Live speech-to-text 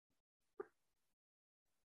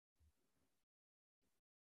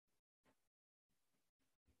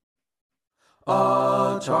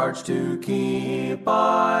A charge to keep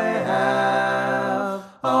I have,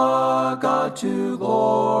 a God to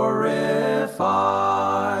glorify,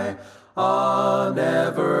 a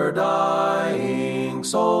never-dying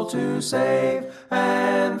soul to save,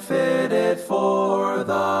 and fit it for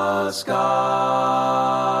the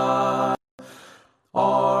sky.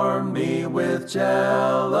 Arm me with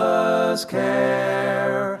jealous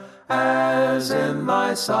care, as in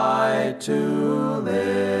thy sight to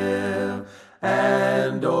live.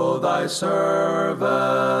 And, O thy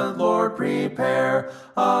servant, Lord, prepare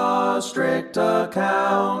a strict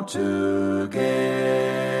account to give.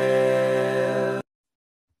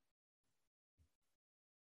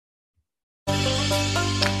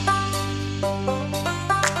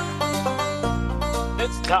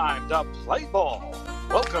 It's time to play ball.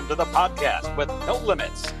 Welcome to the podcast with no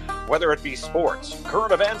limits. Whether it be sports,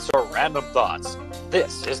 current events, or random thoughts,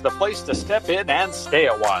 this is the place to step in and stay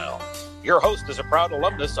a while. Your host is a proud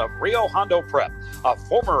alumnus of Rio Hondo Prep, a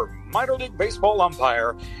former minor league baseball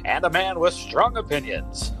umpire, and a man with strong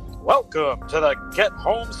opinions. Welcome to the Get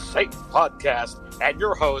Home Safe podcast and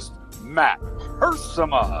your host, Matt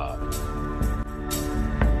Hersema.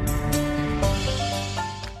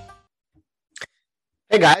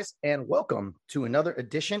 Hey guys, and welcome to another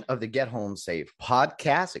edition of the Get Home Safe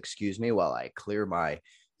podcast. Excuse me while I clear my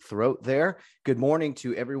throat there. Good morning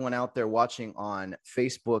to everyone out there watching on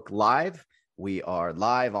Facebook Live. We are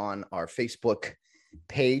live on our Facebook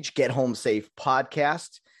page, Get Home Safe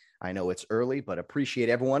Podcast. I know it's early, but appreciate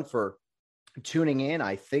everyone for tuning in.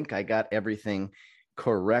 I think I got everything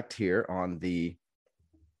correct here on the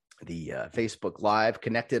Facebook Live,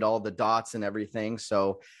 connected all the dots and everything.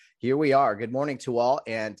 So here we are. Good morning to all.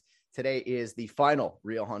 And today is the final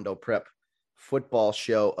Rio Hondo Prep football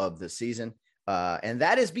show of the season. And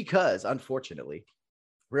that is because, unfortunately,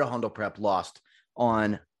 Rio Hondo Prep lost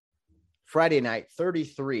on Friday night,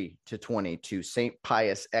 33-20 to St.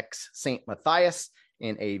 Pius X St. Matthias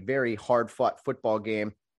in a very hard-fought football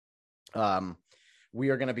game. We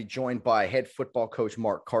are going to be joined by head football coach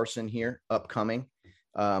Mark Carson here upcoming.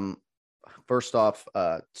 First off,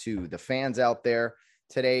 to the fans out there,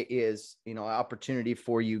 today is, an opportunity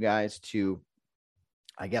for you guys to,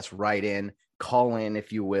 I guess, write in, call in,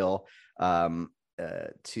 if you will,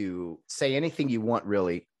 to say anything you want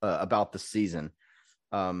really about the season.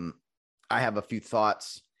 I have a few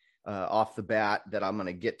thoughts off the bat that I'm going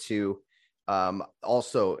to get to.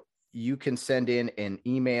 Also, you can send in an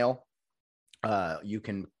email. You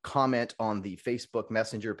can comment on the Facebook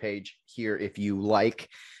Messenger page here if you like.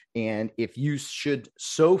 And if you should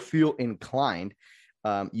so feel inclined,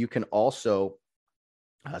 you can also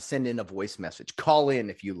send in a voice message. Call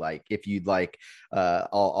in if you like. If you'd like,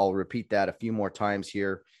 I'll repeat that a few more times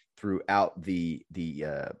here throughout the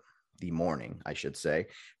morning, I should say.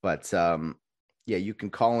 But yeah, you can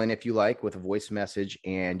call in if you like with a voice message,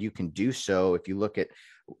 and you can do so if you look at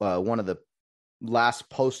one of the last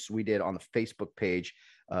posts we did on the Facebook page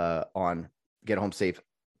on Get Home Safe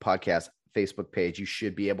Podcast Facebook page. You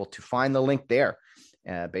should be able to find the link there.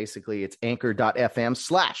 Basically, it's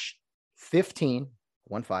anchor.fm/15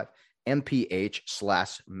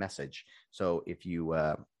 mph/message. So if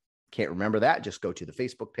you can't remember that, just go to the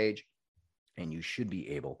Facebook page and you should be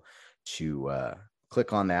able to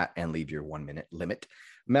click on that and leave your 1 minute limit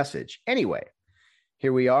message. Anyway,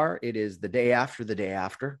 here we are. It is the day after the day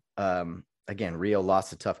after. Again, Rio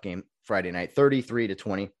lost a tough game Friday night,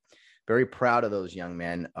 33-20. Very proud of those young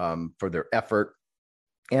men for their effort.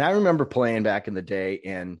 And I remember playing back in the day,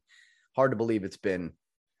 and hard to believe it's been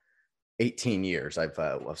 18 years. I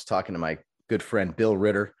was talking to my good friend Bill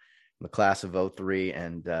Ritter in the class of 03,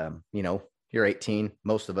 and you're 18,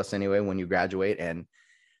 most of us anyway, when you graduate, and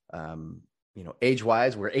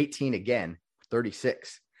age-wise, we're 18 again,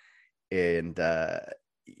 36, and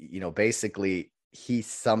basically he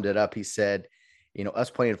summed it up. He said, us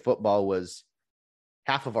playing football was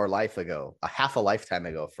half of our life ago, half a lifetime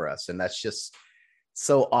ago for us, and that's just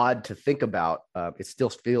so odd to think about. It still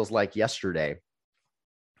feels like yesterday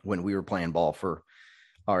when we were playing ball for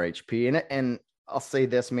RHP. And I'll say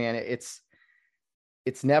this, man, it's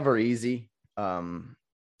never easy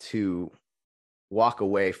to walk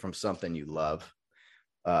away from something you love.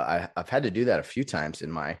 I've had to do that a few times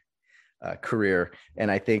in my career. And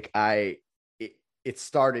I think it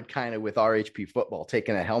started kind of with RHP football,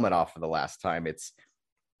 taking a helmet off for the last time. It's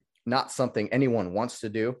not something anyone wants to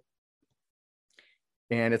do.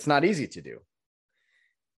 And it's not easy to do.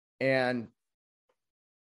 And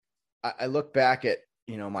I look back at,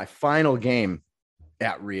 my final game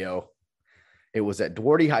at Rio. It was at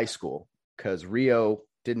Duarte High School because Rio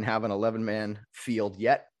didn't have an 11-man field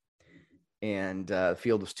yet. and the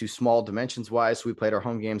field was too small dimensions wise. So we played our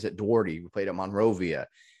home games at Duarte. We played at Monrovia,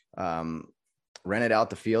 rented out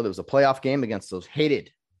the field. It was a playoff game against those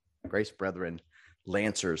hated Grace Brethren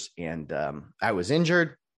Lancers. And I was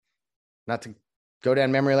injured, not to go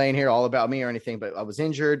down memory lane here, all about me or anything, but I was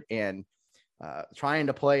injured and trying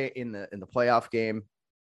to play in the playoff game.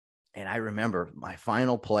 And I remember my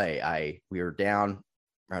final play, we were down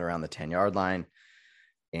right around the 10-yard line,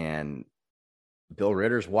 and Bill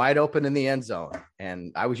Ritter's wide open in the end zone.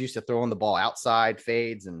 And I was used to throwing the ball outside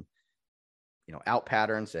fades and, out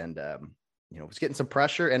patterns, and, was getting some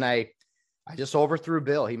pressure. And I just overthrew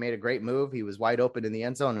Bill. He made a great move. He was wide open in the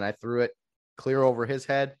end zone, and I threw it clear over his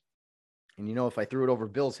head. And, if I threw it over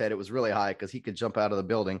Bill's head, it was really high because he could jump out of the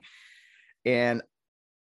building. And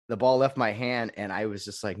the ball left my hand, and I was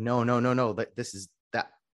just like, no. This is that.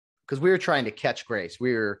 Because we were trying to catch Grace.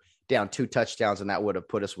 We were down 2 touchdowns, and that would have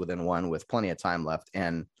put us within 1 with plenty of time left.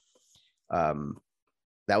 And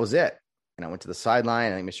that was it. And I went to the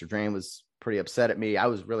sideline. I think Mr. Drain was pretty upset at me. I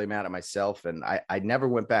was really mad at myself, and I never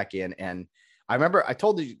went back in. And I remember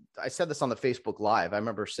I said this on the Facebook Live. I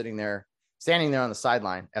remember standing there on the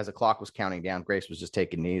sideline as the clock was counting down. Grace was just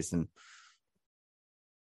taking knees, and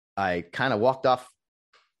I kind of walked off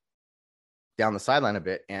down the sideline a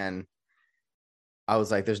bit, and I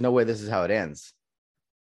was like, there's no way this is how it ends.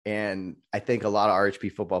 And I think a lot of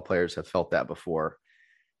RHP football players have felt that before.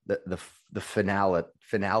 The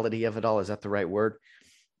finality of it all, is that the right word?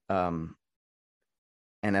 And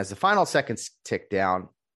as the final seconds ticked down,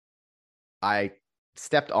 I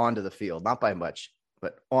stepped onto the field, not by much,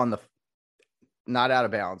 but not out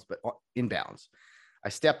of bounds, but in bounds. I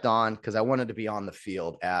stepped on because I wanted to be on the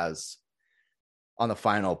field as on the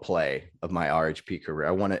final play of my RHP career.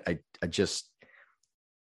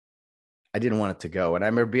 I didn't want it to go. And I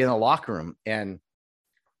remember being in the locker room, and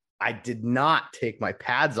I did not take my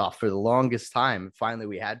pads off for the longest time. Finally,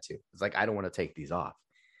 we had to. It's like, I don't want to take these off.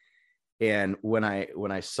 And when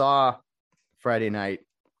I saw Friday night,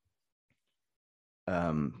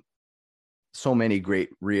 so many great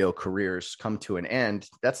Rio careers come to an end,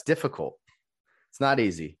 that's difficult. It's not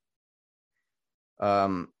easy. So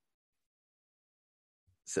I'm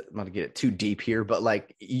not gonna get it too deep here, but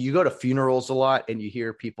like, you go to funerals a lot and you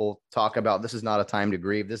hear people talk about, this is not a time to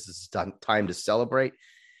grieve, this is time to celebrate.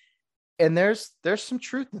 And there's some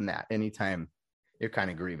truth in that anytime you're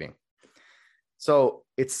kind of grieving. So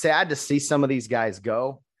it's sad to see some of these guys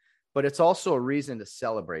go, but it's also a reason to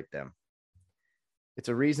celebrate them. It's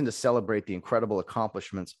a reason to celebrate the incredible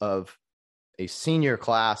accomplishments of a senior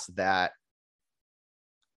class that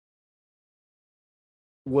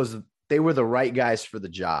they were the right guys for the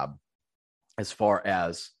job as far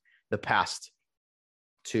as the past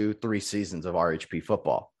 2-3 seasons of RHP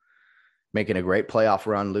football, making a great playoff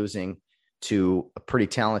run, losing to a pretty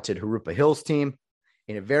talented Harupa Hills team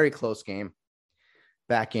in a very close game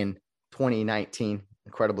back in 2019,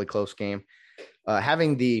 incredibly close game,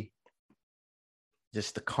 having the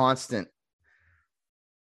constant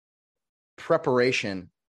preparation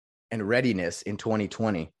and readiness in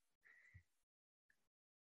 2020.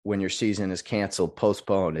 When your season is canceled,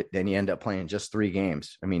 postponed, then you end up playing just 3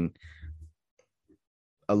 games. I mean,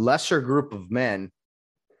 a lesser men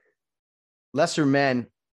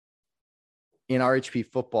in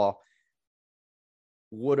RHP football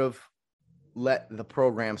would have let the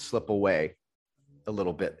program slip away a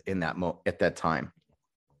little bit in that at that time.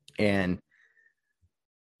 And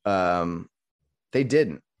they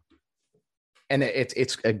didn't. And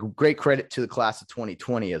it's a great credit to the class of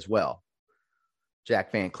 2020 as well.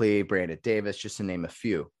 Jack Van Cleve, Brandon Davis, just to name a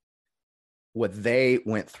few, what they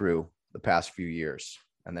went through the past few years,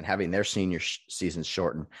 and then having their senior seasons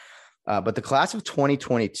shortened. But the class of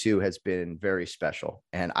 2022 has been very special.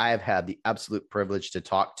 And I have had the absolute privilege to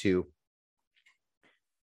talk to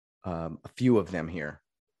a few of them here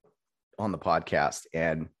on the podcast.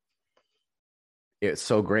 And it's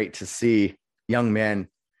so great to see young men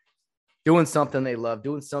doing something they love,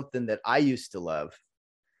 doing something that I used to love.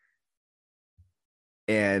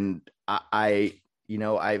 And I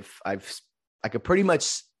could pretty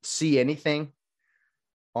much see anything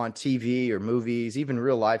on TV or movies, even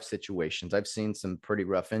real life situations. I've seen some pretty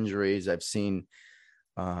rough injuries. I've seen,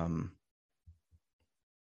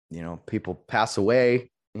 people pass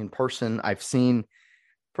away in person. I've seen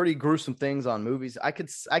pretty gruesome things on movies. I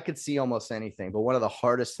could see almost anything, but one of the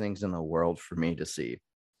hardest things in the world for me to see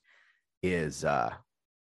is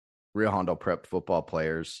Rio Hondo Prep football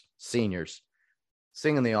players, seniors,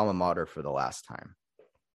 singing the alma mater for the last time.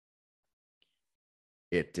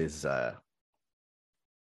 It is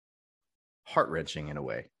heart-wrenching in a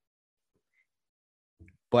way.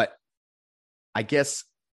 But I guess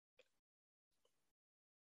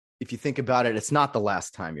if you think about it, it's not the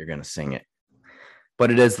last time you're going to sing it,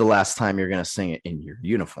 but it is the last time you're going to sing it in your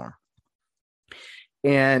uniform.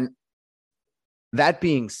 And that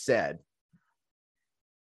being said,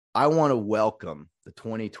 I want to welcome the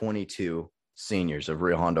 2022 seniors of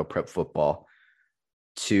Rio Hondo Prep football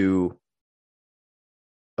to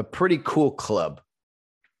a pretty cool club.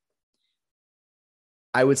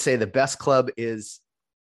 I would say the best club is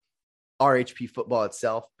RHP football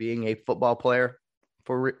itself, being a football player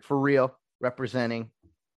for Rio, representing,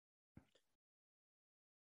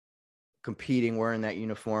 competing, wearing that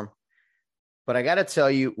uniform. But I got to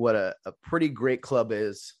tell you what a pretty great club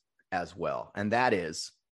is as well. And that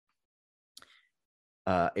is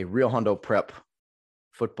a Rio Hondo Prep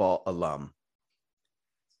football alum.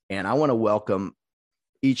 And I want to welcome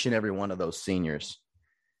each and every one of those seniors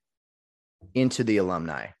into the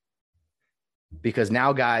alumni. Because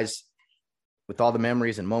now, guys, with all the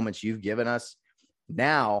memories and moments you've given us,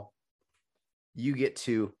 now you get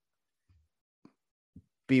to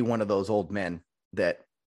be one of those old men that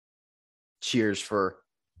cheers for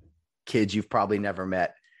kids you've probably never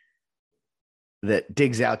met, that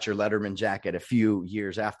digs out your Letterman jacket a few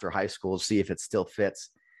years after high school to see if it still fits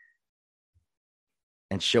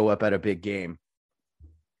and show up at a big game.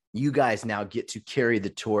 You guys now get to carry the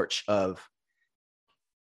torch of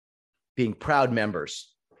being proud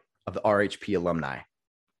members of the RHP alumni.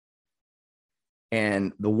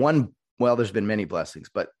 And there's been many blessings,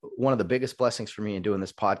 but one of the biggest blessings for me in doing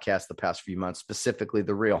this podcast the past few months, specifically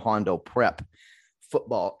the Rio Hondo Prep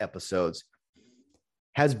football episodes,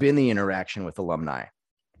 has been the interaction with alumni,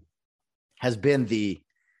 has been the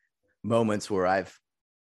moments where I've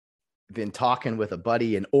been talking with a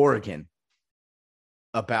buddy in Oregon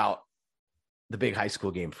about the big high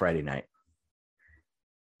school game Friday night.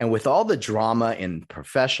 And with all the drama in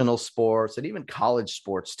professional sports and even college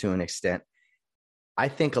sports to an extent, I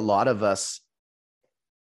think a lot of us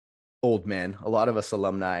old men, a lot of us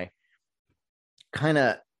alumni, kind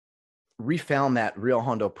of refound that Rio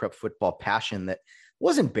Hondo Prep football passion that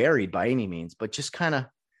wasn't buried by any means, but just kind of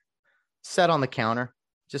sat on the counter,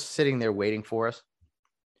 just sitting there waiting for us.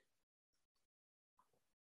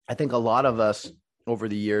 I think a lot of us over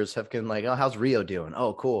the years have been like, oh, how's Rio doing?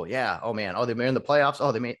 Oh, cool. Yeah. Oh, man. Oh, they made in the playoffs.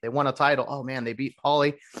 Oh, they won a title. Oh, man, they beat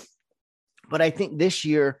Poly. But I think this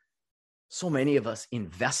year, so many of us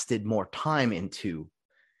invested more time into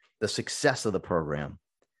the success of the program.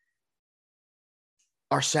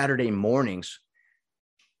 Our Saturday mornings,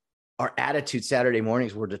 our attitude Saturday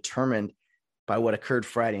mornings were determined by what occurred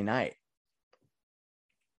Friday night.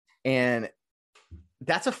 And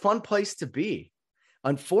that's a fun place to be.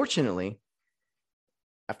 Unfortunately,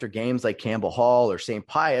 after games like Campbell Hall or St.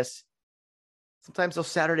 Pius, sometimes those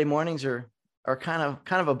Saturday mornings are kind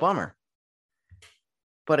of a bummer.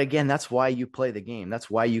 But again, that's why you play the game. That's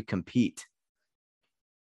why you compete.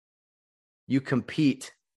 You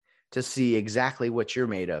compete to see exactly what you're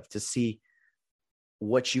made of, to see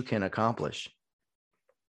what you can accomplish.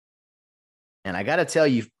 And I got to tell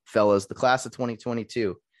you, fellas, the class of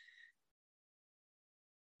 2022,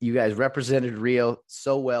 you guys represented Rio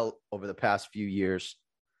so well over the past few years.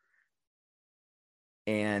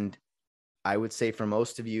 And I would say for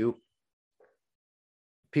most of you,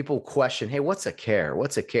 people question, hey, what's a care?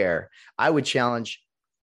 What's a care? I would challenge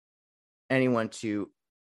anyone to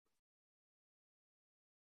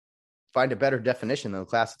find a better definition than the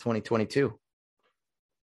class of 2022.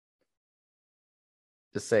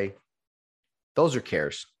 To say, those are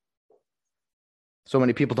cares. So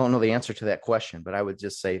many people don't know the answer to that question, but I would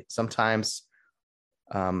just say sometimes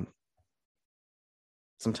you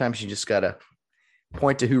just got to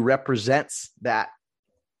point to who represents that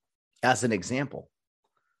as an example.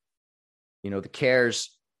 You know, the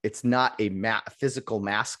cares, it's not a physical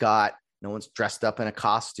mascot. No one's dressed up in a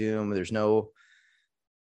costume. There's nothing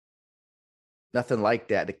like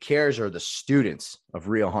that. The cares are the students of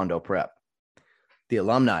Rio Hondo Prep, the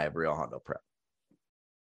alumni of Rio Hondo Prep,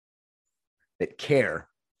 that care,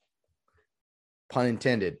 pun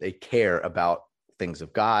intended, they care about things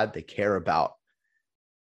of God. They care about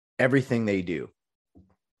everything they do.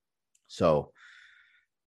 So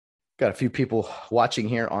got a few people watching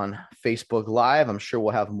here on Facebook Live. I'm sure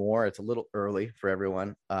we'll have more. It's a little early for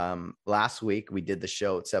everyone. Last week we did the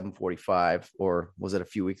show at 7:45, or was it a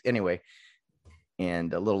few weeks? Anyway,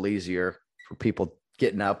 and a little easier for people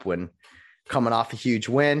getting up when coming off a huge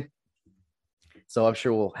win. So I'm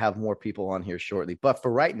sure we'll have more people on here shortly. But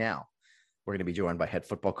for right now, we're going to be joined by head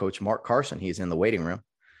football coach Mark Carson. He's in the waiting room.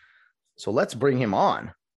 So let's bring him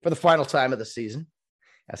on for the final time of the season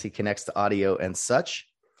as he connects to audio and such.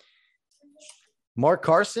 Mark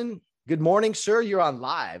Carson, good morning, sir. You're on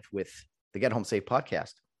live with the Get Home Safe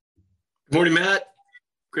podcast. Good morning, Matt.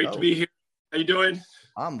 Great to Oh. be here. How you doing?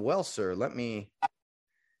 I'm well, sir. Let me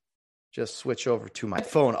just switch over to my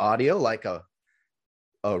phone audio like a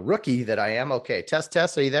rookie that I am. Okay, test.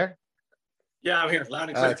 Are you there? Yeah, I'm here, loud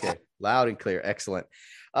and clear. Okay, loud and clear. Excellent.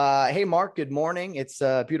 Hey, Mark, good morning. It's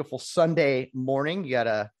a beautiful Sunday morning. You got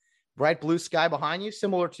a bright blue sky behind you,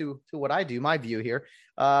 similar to what I do, my view here.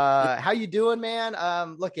 How you doing, man?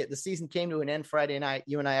 Look, the season came to an end Friday night.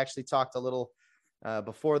 You and I actually talked a little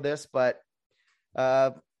before this, but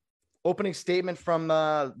opening statement from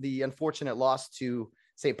the unfortunate loss to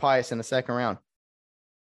St. Pius in the second round.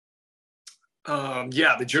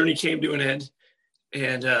 Yeah, the journey came to an end,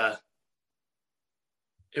 and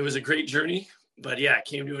it was a great journey, but yeah, it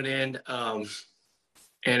came to an end. And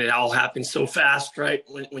it all happened so fast, right?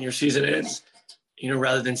 When your season ends,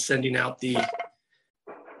 rather than sending out the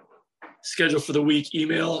schedule for the week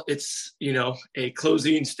email, it's, a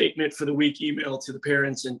closing statement for the week email to the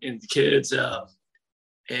parents and the kids,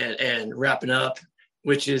 and wrapping up,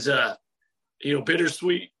 which is,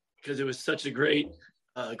 bittersweet because it was such a great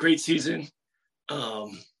season.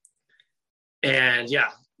 And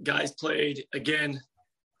yeah, guys played again,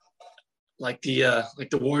 like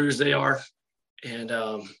the Warriors they are. And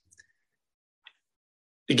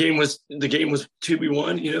the game was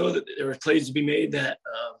 2-1. There were plays to be made that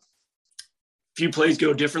few plays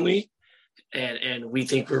go differently, and we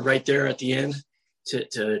think we're right there at the end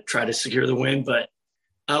to try to secure the win, but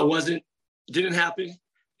didn't happen.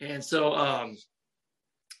 And so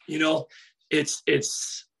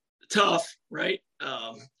it's tough, right?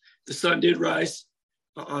 The sun did rise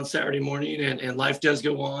on Saturday morning, and life does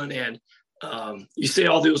go on, and you say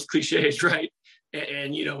all those cliches, right?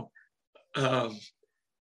 And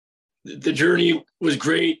the journey was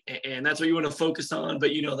great, and that's what you want to focus on.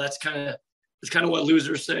 But that's kind of what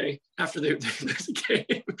losers say after they lose a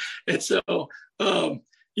game. And so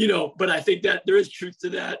but I think that there is truth to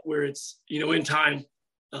that, where it's in time,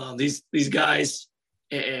 these guys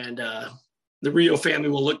and the Rio family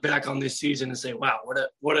will look back on this season and say, wow,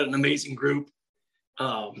 what an amazing group.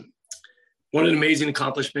 What an amazing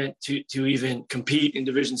accomplishment to even compete in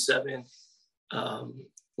Division VII.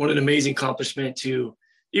 What an amazing accomplishment to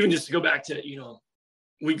even just to go back to,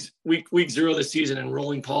 week 0 of the season and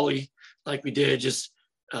rolling Poly like we did, just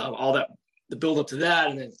all that, the build up to that.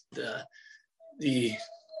 And then the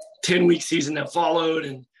 10-week season that followed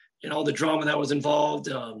and all the drama that was involved.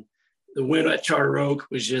 The win at Charter Oak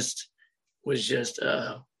was just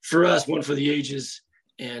for us, one for the ages.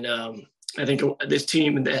 And I think this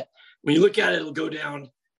team, and that when you look at it, it'll go down.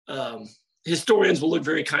 Historians will look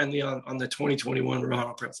very kindly on the 2021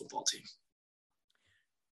 Romano Prep football team.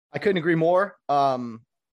 I couldn't agree more.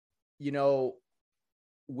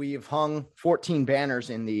 We've hung 14 banners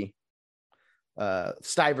in the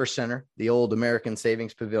Stiver Center, the old American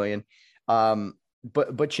Savings Pavilion.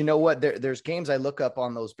 But you know what? There's games I look up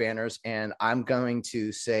on those banners, and I'm going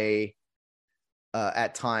to say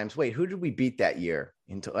at times, wait, who did we beat that year?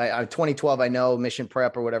 In 2012, I know Mission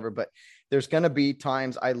Prep or whatever, but there's going to be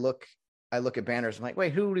times I look at banners. I'm like,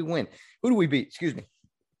 wait, who did we win? Who do we beat? Excuse me.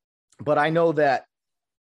 But I know that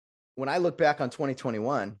when I look back on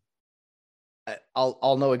 2021,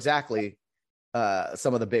 I'll know exactly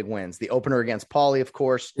some of the big wins. The opener against Poly, of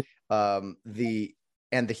course, the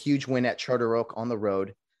huge win at Charter Oak on the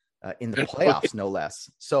road in the playoffs, no less.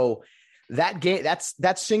 So that game,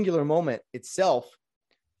 that singular moment itself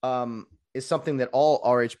is something that all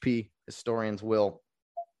RHP historians will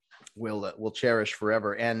cherish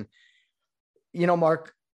forever. And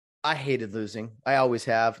Mark, I hated losing. I always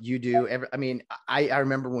have. You do. I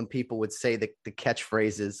remember when people would say the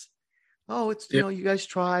catchphrases. Oh, it's you guys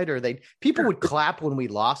tried, or people would clap when we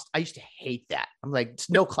lost. I used to hate that. I'm like, it's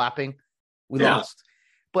no clapping. We lost.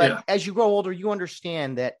 But as you grow older, you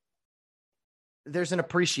understand that there's an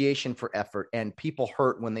appreciation for effort, and people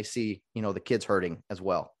hurt when they see, the kids hurting as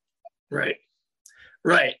well. Right.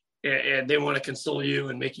 And they want to console you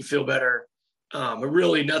and make you feel better. But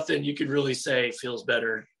really nothing you could really say feels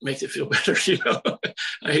better, makes it feel better.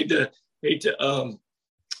 I hate to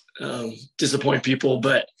disappoint people,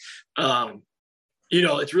 but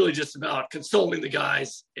it's really just about consoling the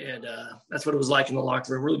guys. And that's what it was like in the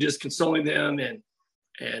locker room, really just consoling them and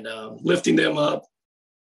lifting them up.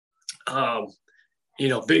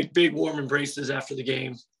 Big warm embraces after the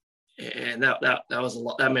game. And that was a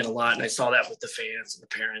lot. That meant a lot. And I saw that with the fans and the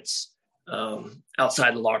parents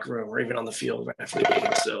outside the locker room or even on the field right after the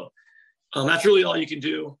game. So that's really all you can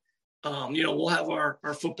do. We'll have our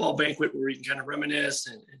football banquet where we can kind of reminisce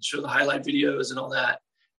and show the highlight videos and all that.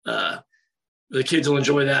 The kids will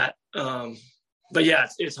enjoy that. But yeah,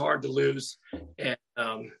 it's hard to lose. And,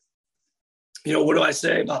 what do I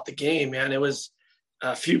say about the game, man? It was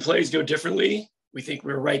a few plays go differently. We think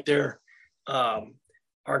we're right there.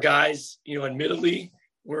 Our guys, admittedly,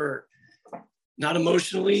 were not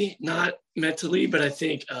emotionally, not mentally, but I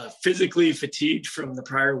think physically fatigued from the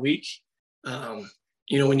prior week.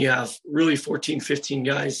 When you have really 14, 15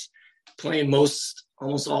 guys playing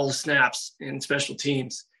almost all the snaps in special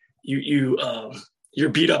teams, you're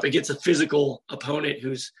beat up against a physical opponent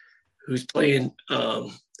who's playing,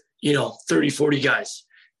 30, 40 guys.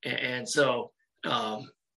 And so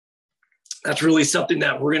that's really something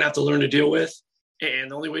that we're going to have to learn to deal with.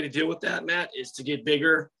 And the only way to deal with that, Matt, is to get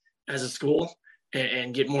bigger as a school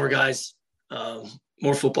and get more guys,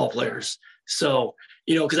 more football players. So,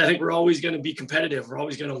 because I think we're always going to be competitive. We're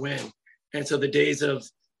always going to win. And so the days of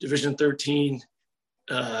Division 13,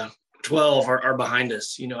 12 are behind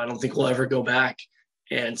us. I don't think we'll ever go back.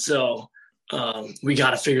 And so we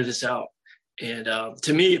got to figure this out. And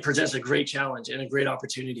to me, it presents a great challenge and a great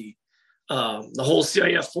opportunity. The whole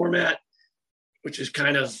CIF format, which is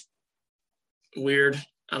kind of weird,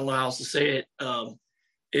 I don't know how else to say it,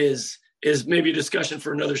 is maybe a discussion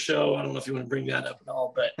for another show. I don't know if you want to bring that up at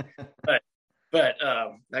all, but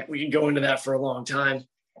like we can go into that for a long time.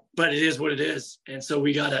 But it is what it is. And so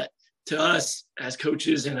we got to us as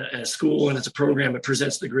coaches and a school and as a program, it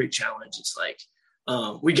presents the great challenge. It's like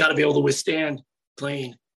we got to be able to withstand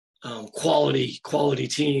playing quality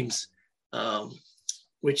teams,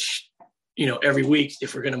 which, every week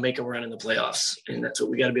if we're going to make a run in the playoffs, and that's what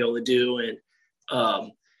we got to be able to do.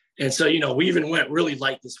 And so, we even went really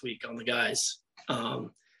light this week on the guys. But,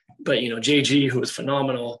 JG, who was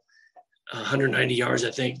phenomenal, 190 yards,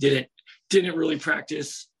 I think, didn't really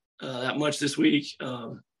practice that much this week.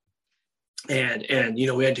 And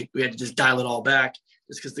we had to just dial it all back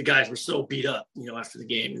just because the guys were so beat up, after the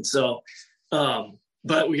game. And so,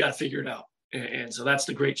 but we got to figure it out. And so that's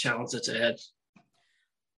the great challenge that's ahead.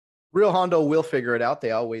 Real Hondo will figure it out.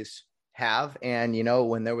 They always have. And,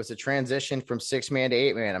 when there was a transition from 6-man to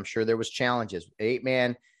 8-man, I'm sure there was challenges.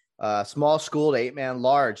 8-man, small school to 8-man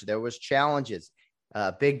large, there was challenges.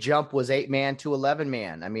 Big jump was 8-man to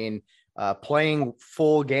 11-man. I mean, playing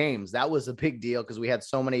full games, that was a big deal because we had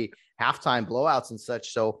so many halftime blowouts and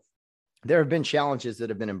such. So there have been challenges that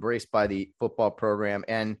have been embraced by the football program.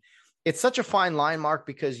 And it's such a fine line, Mark,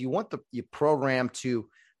 because you want your program to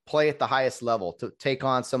play at the highest level, to take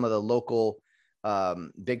on some of the local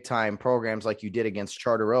big time programs like you did against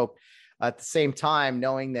Charter Oak. At the same time,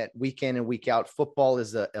 knowing that week in and week out, football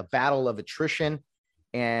is a battle of attrition,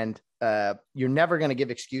 and you're never going to give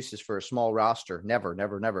excuses for a small roster. Never.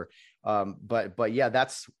 But yeah,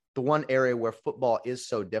 that's the one area where football is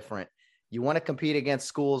so different. You want to compete against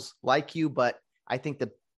schools like you, but I think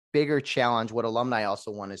the bigger challenge, what alumni also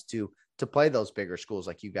want, is to play those bigger schools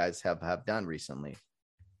like you guys have done recently.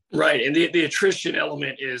 Right. And the attrition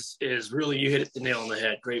element is really, you hit it the nail on the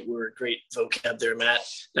head. Great word, great vocab there, Matt.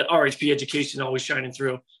 That RHP education always shining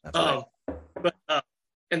through. Right.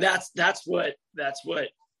 And that's what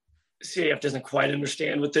CAF doesn't quite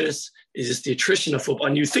understand with this, is just the attrition of football.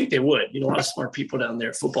 And you think they would, a lot of smart people down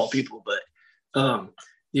there, football people, but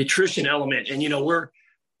the attrition element, and we're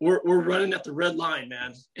running at the red line,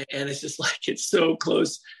 man. And it's just like, it's so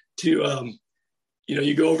close to,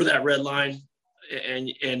 you go over that red line, and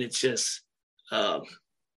it's just,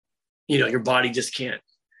 your body just can't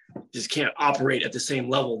operate at the same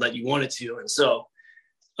level that you want it to. And so,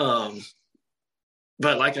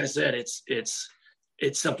 but like I said, it's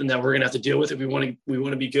something that we're going to have to deal with if we want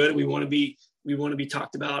to be good. We want to be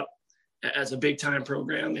talked about as a big time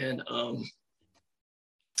program. And,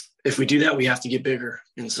 if we do that, we have to get bigger.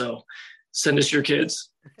 And so send us your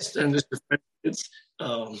kids, send us your kids,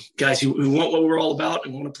 guys who want what we're all about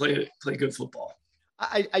and want to play good football.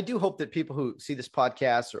 I do hope that people who see this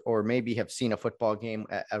podcast or maybe have seen a football game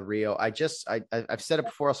at Rio, I've said it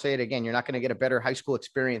before, I'll say it again. You're not going to get a better high school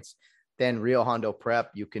experience than Rio Hondo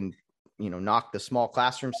Prep. You can, knock the small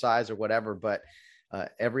classroom size or whatever, but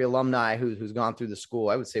every alumni who's gone through the school,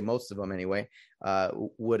 I would say most of them anyway,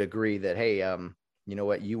 would agree that, hey, you know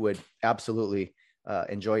what, you would absolutely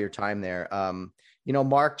enjoy your time there.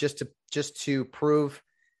 Mark, just to prove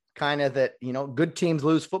kind of that, good teams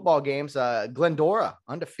lose football games. Glendora,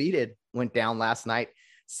 undefeated, went down last night,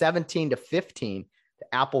 17-15 to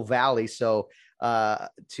Apple Valley. So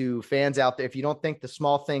to fans out there, if you don't think the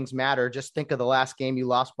small things matter, just think of the last game you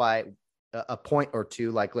lost by a point or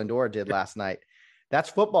two, like Glendora did last night. That's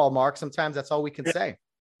football, Mark. Sometimes that's all we can say.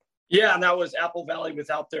 Yeah, and that was Apple Valley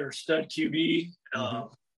without their stud QB.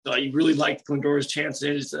 So you really liked Glendora's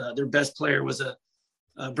chances. Their best player was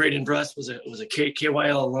Braden Bruss, was a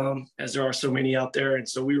KYL alum, as there are so many out there, and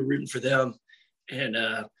so we were rooting for them. And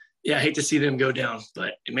yeah, I hate to see them go down,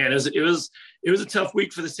 but man, it was a tough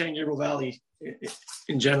week for the San Gabriel Valley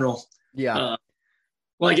in general. Yeah.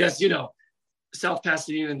 Well, I guess, South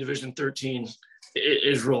Pasadena in Division 13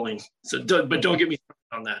 is rolling. So, but don't get me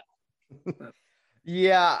started on that.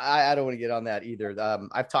 Yeah, I don't want to get on that either.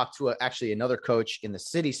 I've talked to actually another coach in the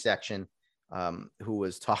city section who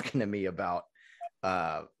was talking to me about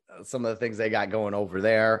some of the things they got going over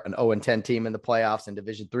there. An 0-10 team in the playoffs in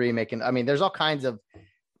Division 3 there's all kinds of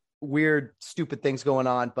weird, stupid things going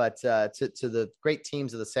on. But to the great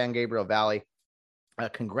teams of the San Gabriel Valley,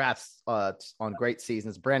 congrats on great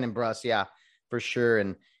seasons. Brandon Bruss, yeah, for sure.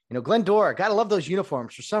 And, Glendora, got to love those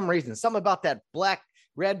uniforms for some reason. Something about that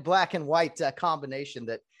red, black, and white combination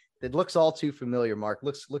that looks all too familiar, Mark.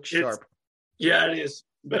 Looks sharp. Yeah, it is.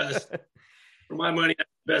 Best. For my money,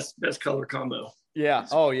 best color combo. Yeah.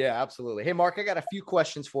 Oh, yeah, absolutely. Hey, Mark, I got a few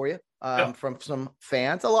questions for you from some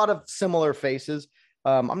fans, a lot of similar faces.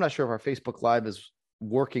 I'm not sure if our Facebook Live is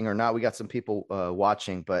working or not. We got some people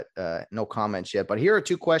watching, but no comments yet. But here are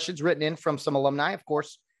two questions written in from some alumni. Of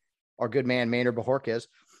course, our good man, Maynard Bajorquez.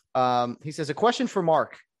 He says, a question for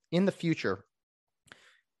Mark. In the future,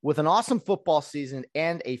 with an awesome football season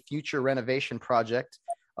and a future renovation project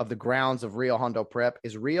of the grounds of Rio Hondo Prep,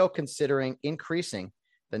 is Rio considering increasing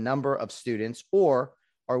the number of students, or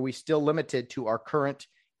are we still limited to our current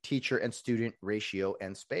teacher and student ratio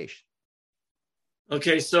and space?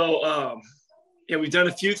 Okay, so we've done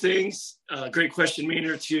a few things. Great question,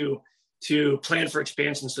 Maynard, to plan for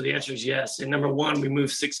expansion. So the answer is yes. And number one, we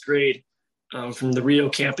moved sixth grade from the Rio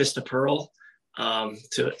campus to Pearl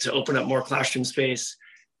to open up more classroom space.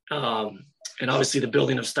 And obviously the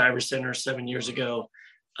building of Stivers Center 7 years ago.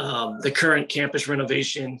 The current campus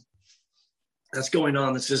renovation that's going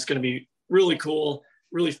on, that's just going to be really cool,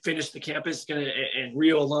 really finish the campus. And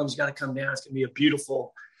Rio alums got to come down. It's going to be a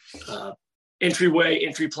beautiful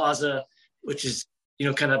entry plaza, which is,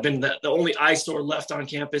 kind of been the only eyesore left on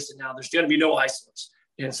campus. And now there's going to be no eyesores.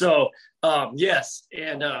 And so, yes.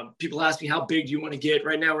 And people ask me, how big do you want to get?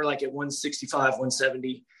 Right now we're like at 165,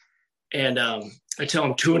 170. And I tell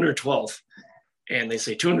them 212. And they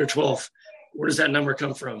say, 212, where does that number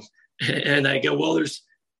come from? And I go, well, there's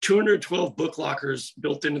 212 book lockers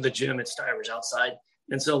built into the gym at Stivers outside.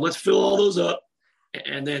 And so let's fill all those up.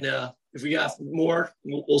 And then if we got more,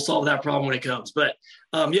 we'll solve that problem when it comes. But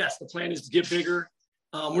yes, the plan is to get bigger.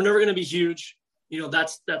 We're never going to be huge.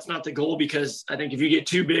 That's not the goal, because I think if you get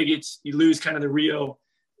too big, you lose kind of the Rio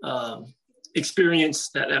experience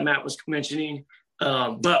that Matt was mentioning.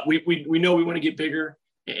 But we know we want to get bigger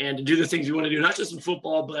and to do the things we want to do, not just in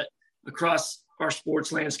football, but across our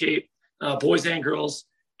sports landscape, boys and girls.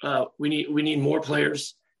 We need more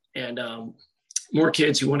players and more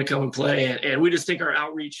kids who want to come and play. And we just think our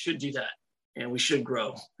outreach should do that, and we should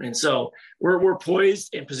grow. And so we're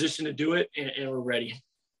poised and positioned to do it, and we're ready.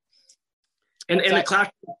 And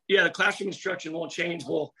the classroom instruction won't change.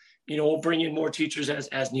 We'll bring in more teachers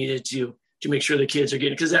as needed to make sure the kids are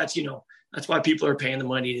getting, because that's why people are paying the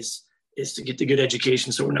money is to get the good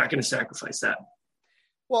education. So we're not going to sacrifice that.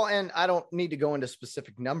 Well, and I don't need to go into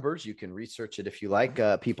specific numbers. You can research it if you like,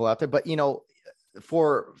 people out there. But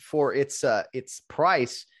for its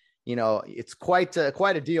price, it's quite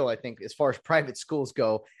a deal, I think, as far as private schools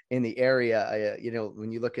go in the area. When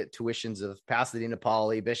you look at tuitions of Pasadena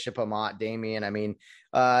Poly, Bishop Amat, Damien,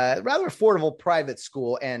 rather affordable private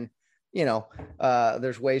school. And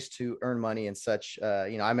there's ways to earn money and such. I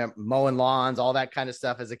remember mowing lawns, all that kind of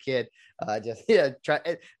stuff as a kid.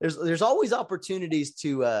 There's always opportunities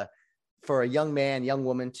for a young man, young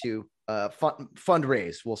woman to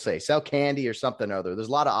fundraise, we'll say, sell candy or something or other. There's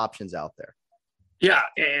a lot of options out there. Yeah.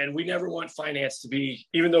 And we never want finance to be,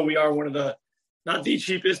 even though we are one of the, not the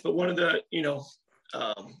cheapest, but one of the,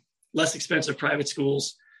 less expensive private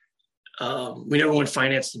schools. We never want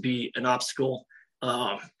finance to be an obstacle.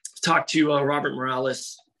 Talked to Robert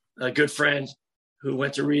Morales, a good friend who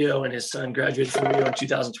went to Rio, and his son graduated from Rio in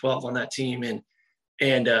 2012 on that team. And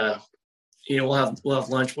we'll have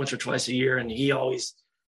lunch once or twice a year. And he always,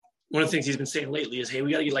 one of the things he's been saying lately is, hey,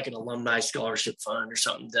 we got to get like an alumni scholarship fund or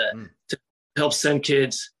something to help send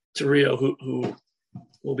kids to Rio who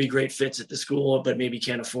will be great fits at the school, but maybe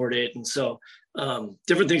can't afford it. And so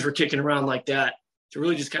different things we're kicking around like that to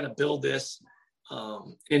really just kind of build this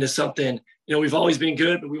into something. We've always been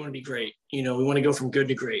good, but we want to be great. We want to go from good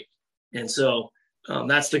to great. And so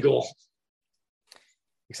that's the goal.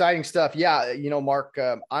 Exciting stuff. Yeah. Mark,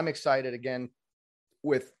 I'm excited again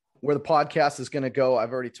with where the podcast is going to go.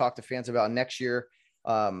 I've already talked to fans about next year.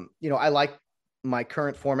 I like my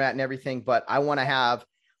current format and everything, but I want to have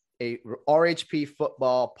a RHP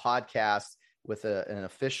football podcast with an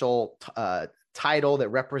official title that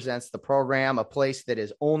represents the program, a place that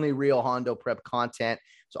is only Rio Hondo Prep content.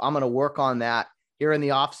 So I'm going to work on that here in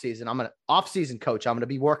the off season. I'm an off season coach. I'm going to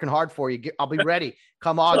be working hard for you. I'll be ready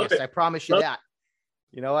come August. I promise you that.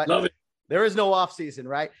 You know what? Love it. There is no off season,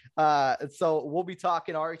 right? So we'll be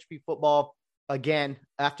talking RHP football again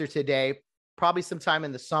after today, probably sometime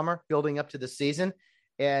in the summer, building up to the season.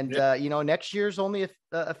 And, next year's only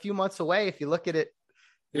a few months away. If you look at it,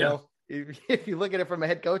 you know, if you look at it from a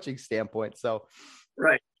head coaching standpoint. So,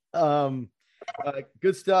 right.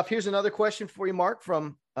 Good stuff. Here's another question for you, Mark,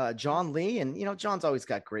 from John Lee. And, John's always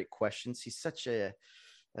got great questions. He's such an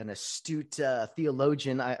astute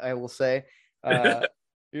theologian, I will say.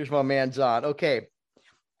 Here's my man, John. Okay.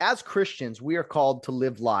 As Christians, we are called to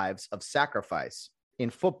live lives of sacrifice. In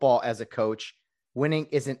football, as a coach, winning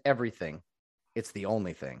isn't everything. It's the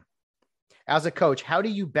only thing. As a coach, how do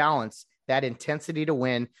you balance that intensity to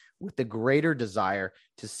win with the greater desire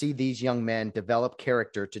to see these young men develop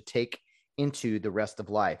character to take into the rest of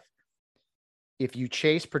life? If you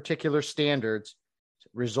chase particular standards,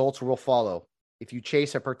 results will follow. If you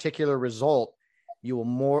chase a particular result, you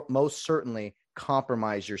will most certainly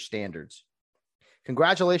compromise your standards.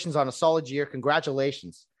 Congratulations on a solid year.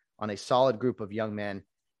 Congratulations on a solid group of young men.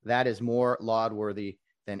 That is more laud-worthy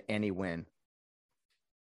than any win.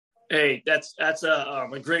 Hey, that's a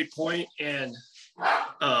great point. And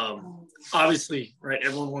obviously, right,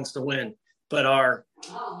 everyone wants to win, but our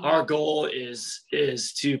goal is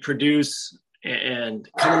to produce and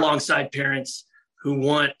come alongside parents who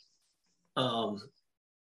want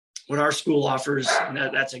what our school offers. And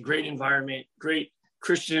that's a great environment, great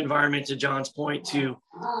Christian environment, to John's point, to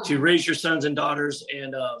raise your sons and daughters.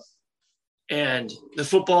 And the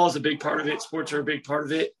football is a big part of it. Sports are a big part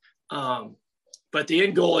of it. But the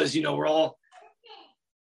end goal is, we're all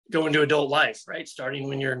going to adult life, right? Starting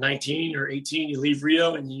when you're 19 or 18, you leave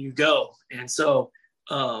Rio and you go. And so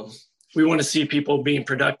we want to see people being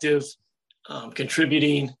productive,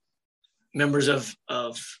 contributing, members of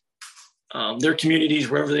their communities,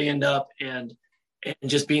 wherever they end up, and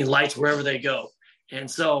just being lights wherever they go. And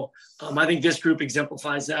so I think this group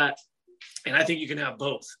exemplifies that. And I think you can have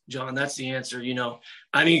both, John. That's the answer.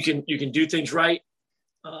 I think you can do things right.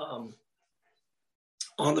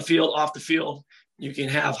 On the field, off the field, you can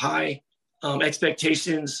have high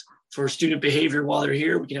expectations for student behavior while they're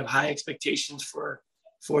here. We can have high expectations for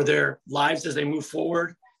their lives as they move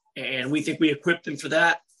forward. And we think we equip them for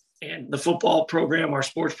that. And the football program, our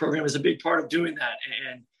sports program, is a big part of doing that.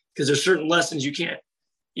 And because there's certain lessons you can't,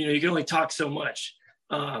 you can only talk so much.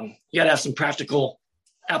 You got to have some practical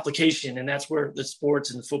application. And that's where the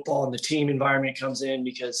sports and the football and the team environment comes in,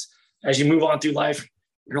 because as you move on through life,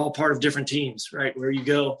 you're all part of different teams, right? Where you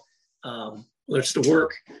go, whether it's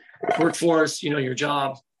the workforce, your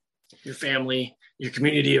job, your family, your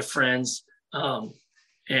community of friends,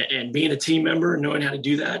 and being a team member and knowing how to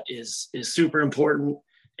do that is super important.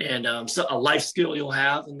 And so a life skill you'll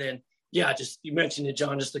have. And then, just, you mentioned it,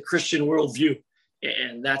 John, just the Christian worldview.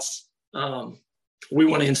 And that's, we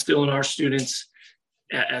want to instill in our students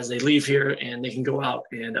as they leave here, and they can go out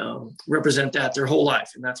and represent that their whole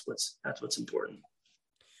life. And that's what's important.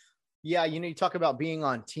 Yeah, you talk about being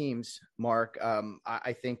on teams, Mark.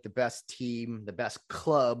 I think the best team, the best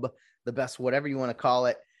club, the best whatever you want to call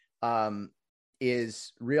it,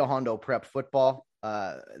 is Rio Hondo Prep football.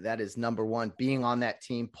 That is number one, being on that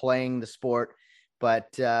team, playing the sport.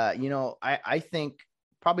 But, I think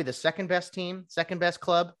probably the second best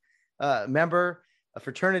club member, a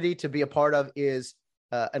fraternity to be a part of is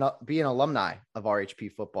be an alumni of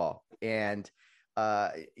RHP football. And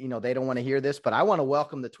they don't want to hear this, but I want to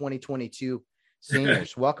welcome the 2022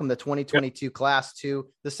 seniors. Welcome the 2022 class to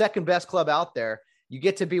the second best club out there. You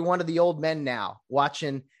get to be one of the old men now,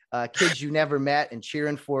 watching kids you never met and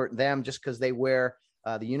cheering for them just because they wear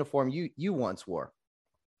the uniform you once wore.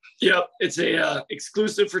 Yep, it's a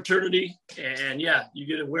exclusive fraternity, and you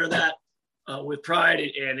get to wear that with pride,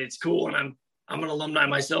 and it's cool. And I'm an alumni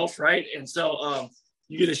myself, right? And so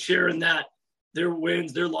you get to share in that, their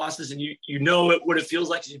wins, their losses, and you know what it feels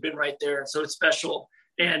like, because you've been right there. And so it's special.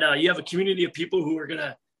 And you have a community of people who are going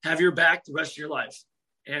to have your back the rest of your life.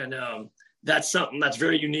 And that's something that's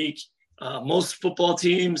very unique. Most football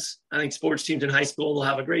teams, I think sports teams in high school, they'll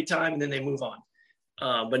have a great time and then they move on.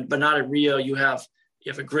 But not at Rio. You have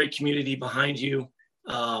a great community behind you.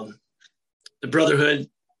 The brotherhood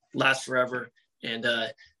lasts forever. And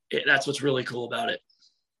that's what's really cool about it.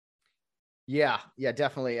 Yeah,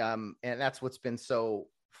 definitely. And that's what's been so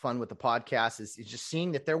fun with the podcast is just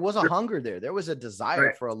seeing that there was a hunger there. There was a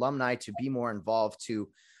desire for alumni to be more involved, to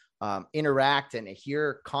interact and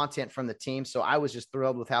hear content from the team. So I was just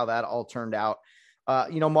thrilled with how that all turned out.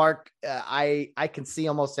 Mark, I can see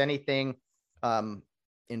almost anything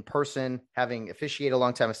in person. Having officiated a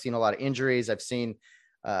long time, I've seen a lot of injuries. I've seen,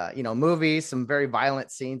 movies, some very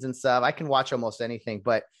violent scenes and stuff. I can watch almost anything,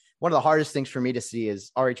 but one of the hardest things for me to see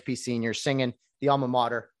is RHP seniors singing the alma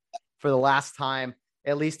mater for the last time,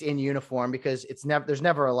 at least in uniform, because there's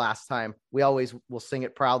never a last time. We always will sing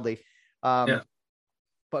it proudly. But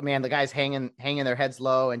man, the guys hanging their heads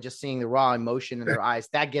low and just seeing the raw emotion in their eyes,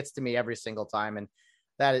 that gets to me every single time. And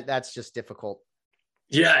that's just difficult.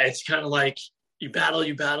 Yeah. It's kind of like you battle,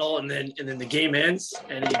 and then the game ends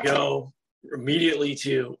and you go immediately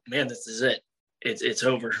to, man, this is it. It's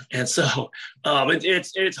over. And so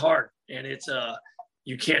it's hard, and it's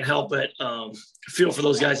you can't help but feel for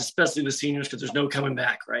those guys, especially the seniors, because there's no coming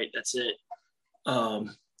back, right? That's it.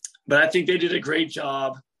 But I think they did a great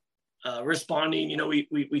job responding.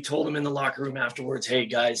 We told them in the locker room afterwards, hey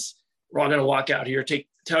guys, we're all going to walk out here, take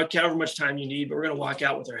however much time you need, but we're going to walk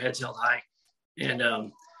out with our heads held high.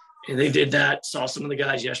 And they did that. Saw some of the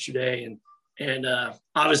guys yesterday, and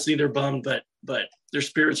obviously they're bummed, but their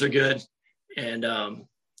spirits are good. And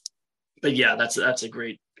but yeah, that's a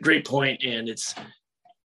great point. And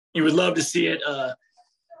you would love to see it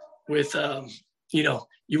with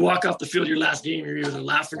you walk off the field your last game, you're either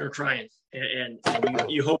laughing or crying, and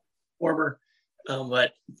you hope warmer,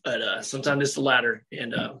 but sometimes it's the latter,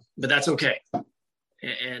 and but that's okay,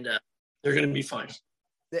 and they're going to be fine.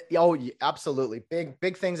 Oh, absolutely.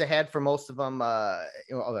 Big things ahead for most of them. I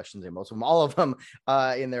shouldn't say most of them, all of them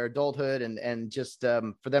in their adulthood, and just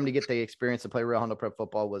for them to get the experience to play real Hondo Prep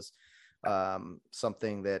football was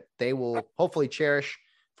something that they will hopefully cherish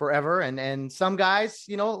forever. And some guys,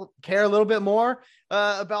 care a little bit more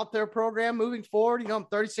about their program moving forward. I'm a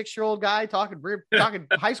 36-year-old guy talking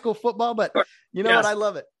high school football, but you know what? I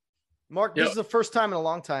love it. Mark, This is the first time in a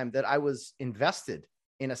long time that I was invested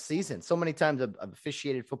in a season. So many times I've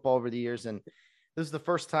officiated football over the years, and this is the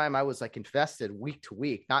first time I was like invested week to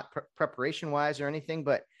week, not preparation wise or anything,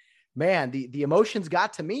 but man, the emotions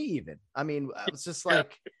got to me even. I mean, it's just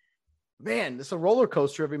like, man, it's a roller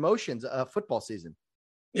coaster of emotions, football season.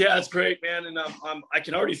 Yeah, it's great, man. And I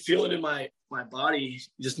can already feel it in my body,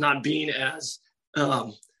 just not being as,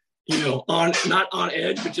 not on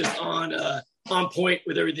edge, but just on point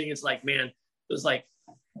with everything. It's like, man, it was like,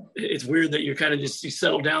 it's weird that you're kind of just, you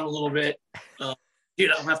settle down a little bit. I'm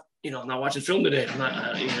not watching film today. I'm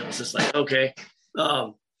not, it's just like, okay.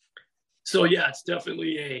 So yeah, it's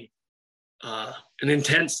definitely an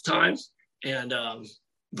intense time, and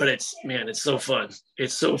but it's so fun.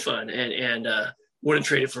 It's so fun, and wouldn't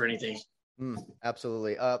trade it for anything.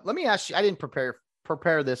 Absolutely. Let me ask you, I didn't prepare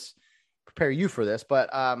you for this,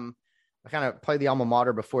 but I kind of played the alma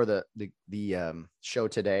mater before the show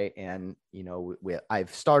today, and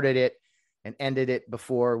I've started it and ended it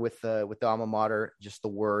before with the alma mater, just the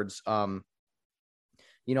words. I'm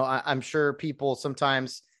sure people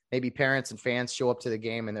sometimes, maybe parents and fans, show up to the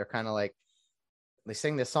game and they're kind of like, they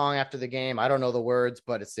sing this song after the game. I don't know the words,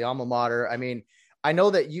 but it's the alma mater. I mean, I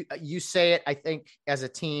know that you say it, I think, as a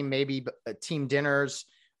team, maybe team dinners.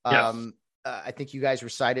 I think you guys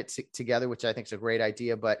recite it together, which I think is a great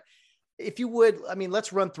idea. But if you would,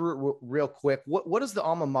 let's run through it real quick. What does the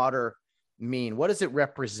alma mater mean? What does it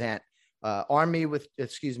represent? A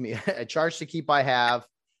charge to keep I have,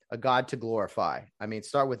 a God to glorify.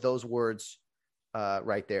 Start with those words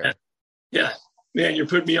right there. Yeah, man, you're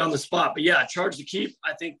putting me on the spot. But yeah, charge to keep,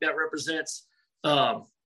 I think that represents,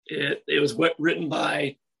 it was written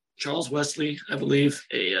by Charles Wesley, I believe,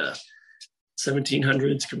 a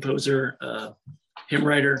 1700s composer, hymn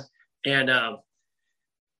writer. And a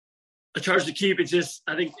charge to keep, it's just,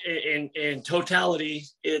 I think in totality,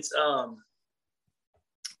 it's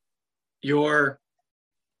you're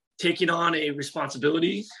taking on a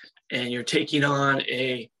responsibility, and you're taking on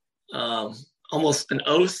a almost an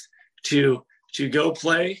oath to go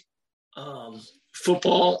play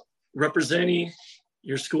football, representing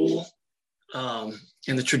your school and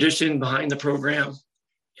the tradition behind the program,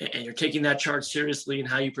 and you're taking that charge seriously in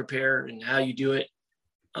how you prepare and how you do it,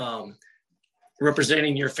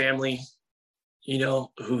 representing your family,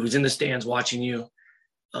 who's in the stands watching you,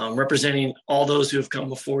 representing all those who have come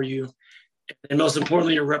before you, and most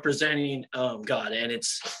importantly, you're representing God. And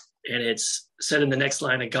it's said in the next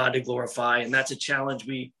line, a God to glorify. And that's a challenge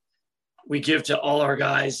we give to all our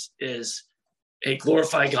guys, is hey,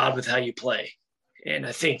 glorify God with how you play. And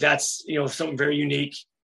I think that's, something very unique.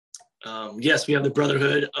 Yes, we have the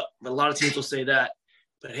brotherhood. A lot of teams will say that,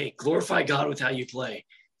 but hey, glorify God with how you play.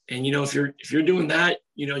 And, if you're doing that,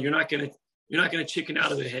 you're not going to chicken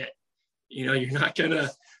out of the hit. You're not going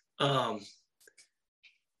to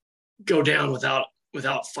go down without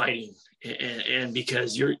without fighting, and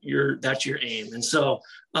because that's your aim. And so,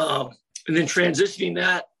 and then transitioning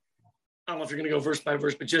that, I don't know if you're going to go verse by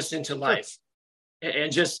verse, but just into life,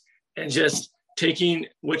 and just taking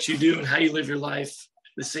what you do and how you live your life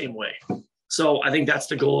the same way. So I think that's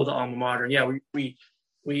the goal of the alma mater. And yeah, we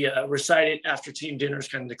recite it after team dinners,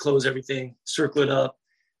 kind of to close everything, circle it up,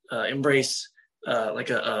 embrace like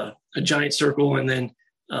a giant circle, and then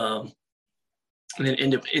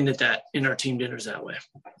end at that in our team dinners that way.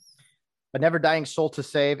 A never dying soul to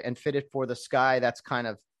save and fitted for the sky. That's kind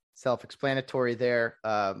of self-explanatory there.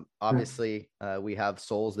 Obviously, we have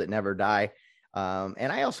souls that never die.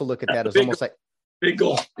 And I also look at that as almost like big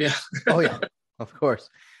goal. Yeah. Oh yeah, of course.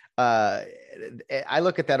 I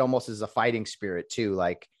look at that almost as a fighting spirit too,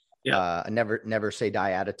 like a never say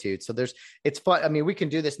die attitude. So it's fun. I mean, we can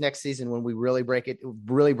do this next season when we really break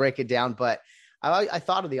it down. But I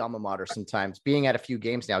thought of the alma mater sometimes, being at a few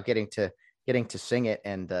games now, getting to sing it.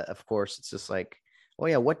 And of course it's just like, oh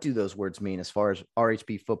yeah, what do those words mean as far as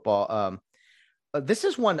RHB football? This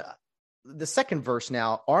is the second verse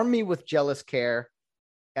now. Arm me with jealous care,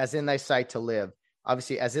 as in thy sight to live.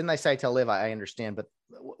 Obviously, as in thy sight to live, I understand. But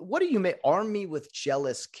what do you mean? Arm me with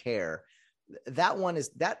jealous care. That one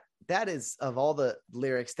is that is, of all the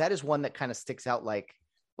lyrics, that is one that kind of sticks out. Like,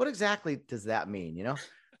 what exactly does that mean? You know?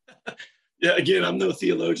 Yeah. Again, I'm no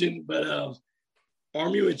theologian, but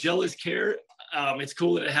arm me with jealous care. It's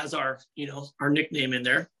cool that it has our nickname in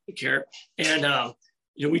there, the care. And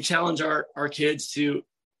we challenge our kids to,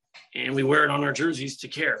 and we wear it on our jerseys, to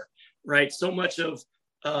care, right? So much of,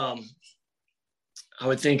 I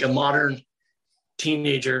would think, a modern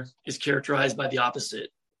teenager is characterized by the opposite.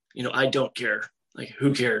 I don't care. Like,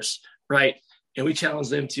 who cares, right? And we challenge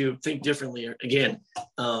them to think differently. Again,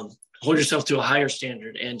 hold yourself to a higher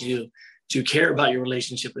standard, and to care about your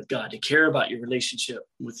relationship with God, to care about your relationship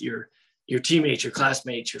with your teammates, your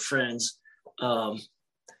classmates, your friends, and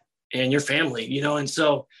your family. And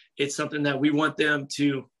so it's something that we want them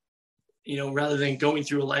to, rather than going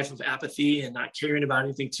through a life of apathy and not caring about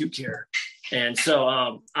anything, to care. And so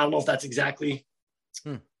I don't know if that's exactly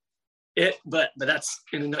it, but that's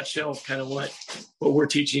in a nutshell kind of what we're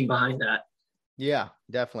teaching behind that. Yeah,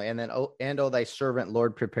 definitely. And then, oh, thy servant,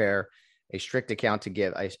 Lord, prepare a strict account to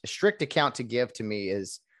give. A strict account to give, to me,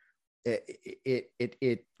 is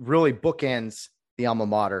it really bookends the alma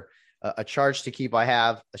mater. A charge to keep I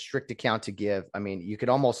have, a strict account to give. I mean, you could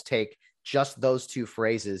almost take just those two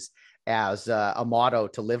phrases as a motto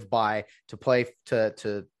to live by, to play,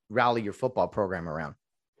 to rally your football program around.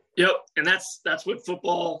 Yep. And that's what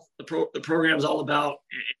football, the program is all about.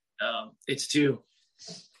 It's to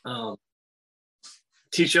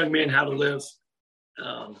teach young men how to live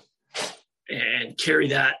and carry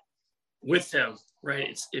that with them,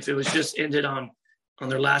 right? If it was just ended on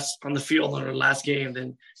the field on their last game,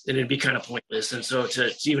 then it'd be kind of pointless. And so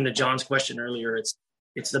even to John's question earlier,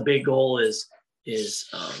 it's the big goal is to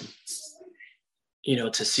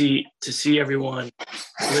see everyone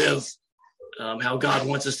live how God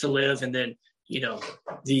wants us to live. And then,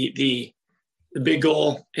 the big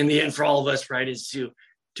goal in the end for all of us, right, is to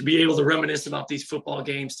be able to reminisce about these football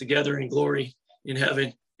games together in glory in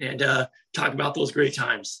heaven, and talk about those great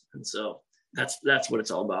times. And so that's what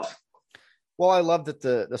it's all about. Well, I love that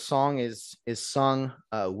the song is sung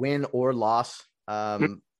win or loss. A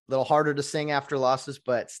little harder to sing after losses,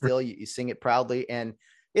 but still you sing it proudly. And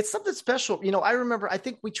it's something special. I remember, I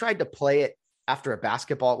think we tried to play it after a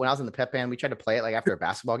basketball, when I was in the pep band, we tried to play it like after a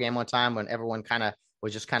basketball game one time, when everyone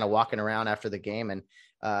was just walking around after the game. And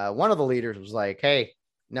one of the leaders was like, hey,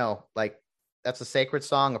 no, like, that's a sacred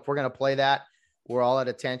song. If we're going to play that, we're all at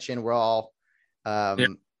attention. We're all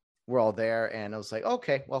there. And I was like,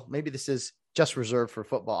 okay, well, maybe this is just reserved for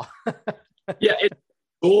football. Yeah, it's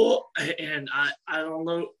cool. And I don't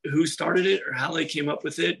know who started it or how they came up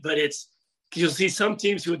with it, but you'll see some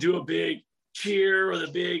teams who will do a big cheer or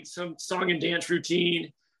some song and dance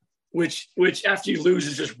routine, which after you lose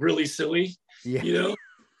is just really silly, and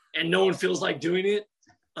no one feels like doing it.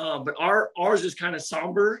 But ours is kind of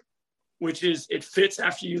somber, which is, it fits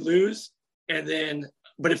after you lose,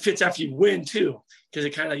 but it fits after you win too, because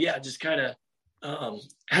it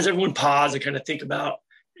has everyone pause and kind of think about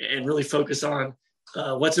and really focus on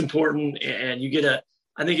what's important. And you get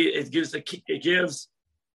I think it gives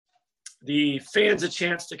the fans a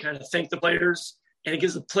chance to kind of thank the players, and it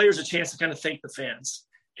gives the players a chance to kind of thank the fans.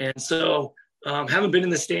 And so haven't been in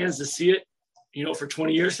the stands to see it, for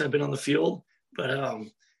 20 years. I've been on the field, but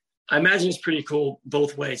I imagine it's pretty cool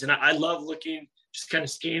both ways. And I love just kind of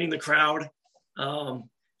scanning the crowd and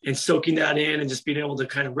soaking that in, and just being able to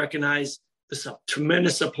kind of recognize the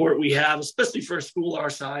tremendous support we have, especially for a school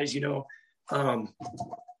our size.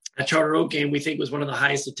 That Charter Oak game, we think, was one of the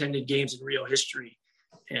highest attended games in Rio history,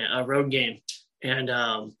 a road game. And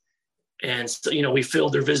so, we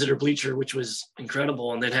filled their visitor bleacher, which was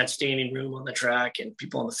incredible, and then had standing room on the track and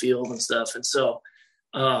people on the field and stuff. And so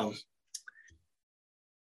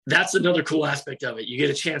that's another cool aspect of it. You get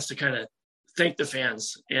a chance to kind of thank the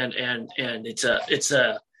fans, and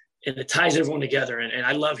it ties everyone together. And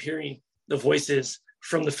I love hearing the voices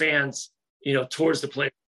from the fans, towards the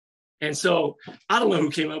player. And so I don't know who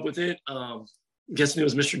came up with it. I'm guessing it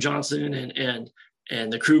was Mr. Johnson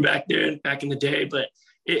and the crew back in the day, but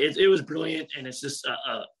it was brilliant, and it's just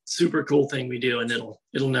a super cool thing we do, and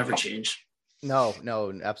it'll never change. No,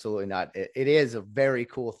 absolutely not. It is a very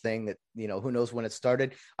cool thing that, who knows when it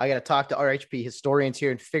started. I got to talk to RHP historians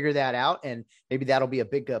here and figure that out. And maybe that'll be a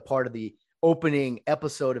big part of the opening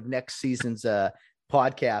episode of next season's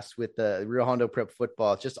podcast with the Rio Hondo Prep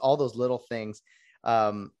football. Just all those little things.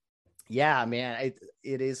 Yeah, man,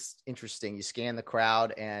 it is interesting. You scan the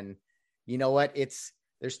crowd, and you know what?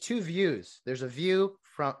 There's two views. There's a view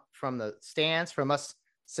from the stands, from us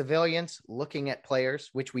civilians looking at players,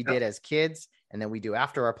 which we did as kids, and then we do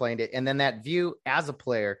after our playing day. And then that view as a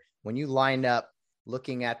player, when you line up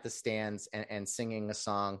looking at the stands and singing a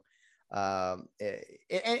song. And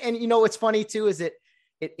what's funny too is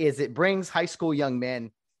it brings high school young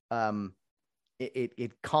men,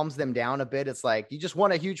 it calms them down a bit. It's like, you just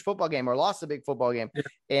won a huge football game or lost a big football game. Yeah.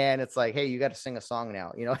 And it's like, hey, you got to sing a song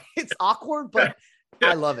now. It's awkward, but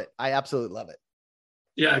I love it. I absolutely love it.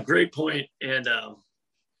 Yeah. Great point. And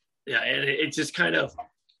and it just kind of,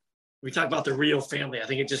 we talk about the Rio family. I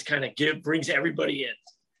think it just kind of brings everybody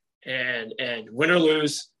in, and win or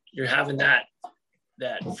lose, you're having that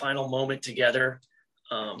final moment together.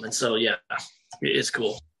 And so, yeah, it's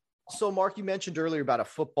cool. So Mark, you mentioned earlier about a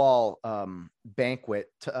football banquet.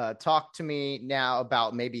 Talk to me now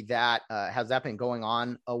about maybe that. Has that been going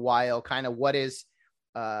on a while? Kind of what is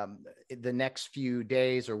the next few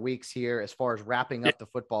days or weeks here as far as wrapping up the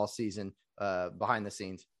football season behind the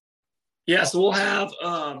scenes? Yeah, so we'll have,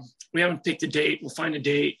 we haven't picked a date. We'll find a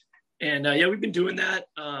date. And we've been doing that.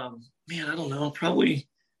 I don't know, probably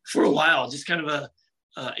for a while, just kind of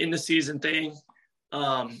a in the season thing.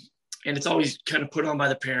 And it's always kind of put on by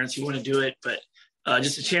the parents who want to do it, but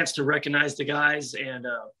just a chance to recognize the guys and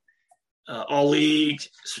all league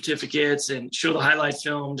certificates and show the highlights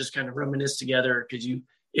film, just kind of reminisce together. Cause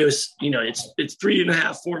it's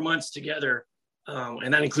 3.5, 4 months together.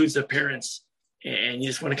 And that includes the parents, and you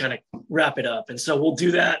just want to kind of wrap it up. And so we'll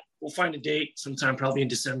do that. We'll find a date sometime probably in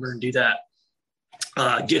December and do that.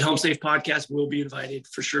 Get Home Safe podcast will be invited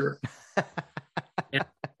for sure.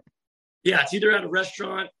 Yeah, it's either at a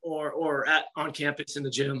restaurant or on campus in the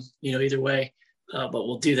gym, either way. But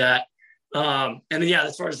we'll do that. And then,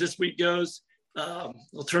 as far as this week goes,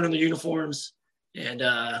 we'll turn on the uniforms and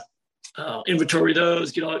inventory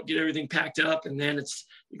those, get everything packed up. And then it's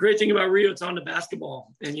the great thing about Rio, it's on to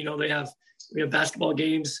basketball. And, we have basketball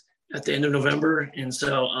games at the end of November. And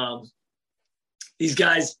so these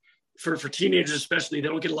guys, for teenagers especially, they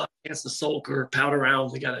don't get a lot of chance to sulk or pout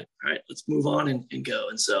around. They got to, all right, let's move on and go.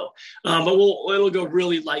 And so, but it'll go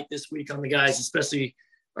really light this week on the guys, especially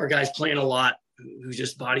our guys playing a lot who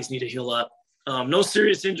just bodies need to heal up. No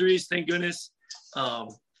serious injuries, thank goodness.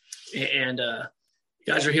 And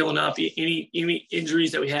guys are healing up. Any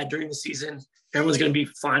injuries that we had during the season, everyone's going to be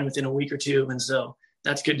fine within a week or two. And so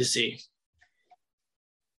that's good to see.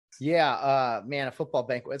 Yeah, man, a football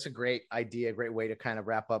banquet. It's a great idea, a great way to kind of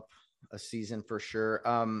wrap up a season for sure.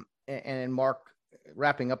 And Mark,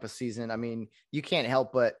 wrapping up a season, I mean, you can't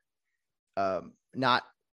help but not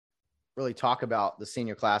really talk about the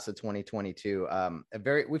senior class of 2022.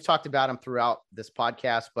 We've talked about them throughout this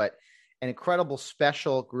podcast, but an incredible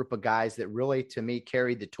special group of guys that really, to me,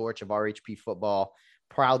 carried the torch of RHP football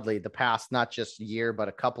proudly the past, not just year, but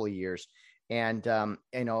a couple of years. And,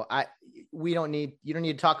 you don't need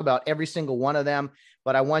to talk about every single one of them,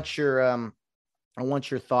 but I want your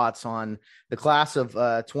thoughts on the class of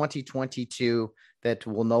 2022 that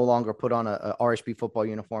will no longer put on a RHP football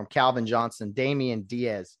uniform. Calvin Johnson, Damian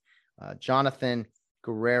Diaz, Jonathan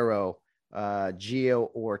Guerrero,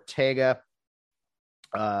 Gio Ortega,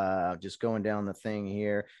 just going down the thing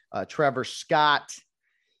here, Trevor Scott,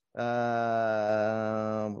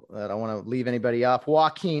 I don't want to leave anybody off.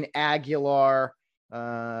 Joaquin Aguilar,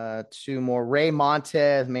 two more. Ray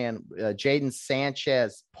Montez, Jaden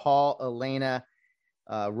Sanchez, Paul Elena,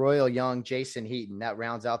 Royal Young, Jason Heaton. That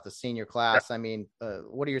rounds out the senior class. I mean,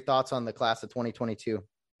 what are your thoughts on the class of 2022?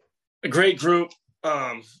 A great group,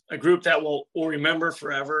 a group that we'll remember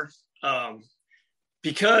forever.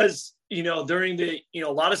 Because, during a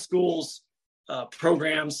lot of schools,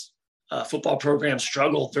 programs, football program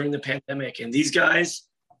struggled during the pandemic, and these guys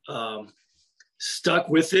stuck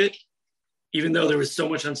with it, even though there was so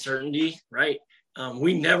much uncertainty, right?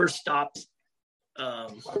 We never stopped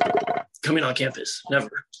coming on campus,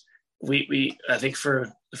 never. We I think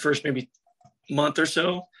for the first maybe month or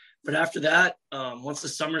so, but after that, once the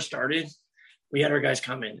summer started, we had our guys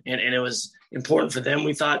come in, and it was important for them,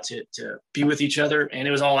 we thought, to be with each other, and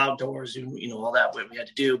it was all outdoors, and all that what we had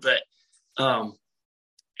to do, but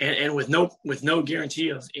and with no guarantee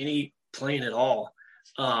of any playing at all.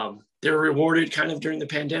 They were rewarded kind of during the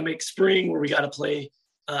pandemic spring, where we got to play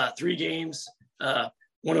 3 games.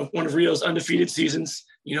 One of Rio's undefeated seasons,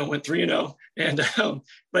 went 3-0, and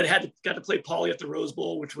but got to play Poly at the Rose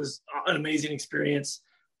Bowl, which was an amazing experience.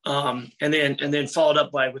 And then followed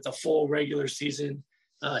up with a full regular season,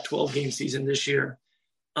 12-game season this year.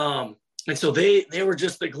 And so they were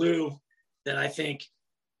just the glue that I think,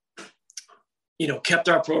 kept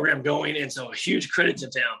our program going. And so a huge credit to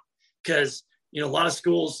them, because, a lot of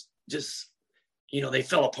schools just, they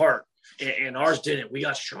fell apart, and ours didn't. We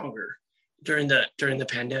got stronger during the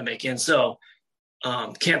pandemic. And so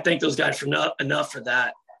can't thank those guys enough for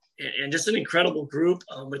that. And just an incredible group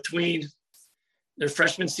between their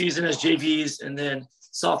freshman season as JVs and then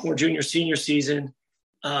sophomore, junior, senior season,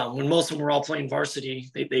 when most of them were all playing varsity.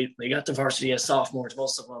 They got to varsity as sophomores,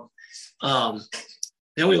 most of them.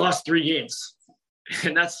 They only lost 3 games,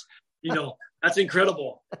 and that's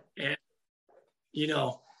incredible. And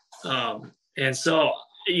and so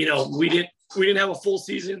we didn't have a full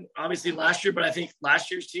season obviously last year, but I think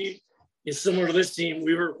last year's team is similar to this team.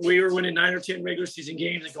 We were winning 9 or 10 regular season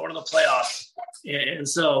games and going to the playoffs, and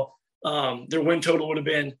so their win total would have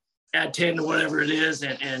been add 10 to whatever it is,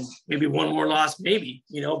 and maybe one more loss, maybe,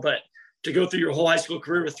 but to go through your whole high school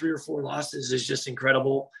career with 3 or 4 losses is just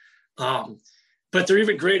incredible. But they're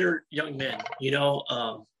even greater young men,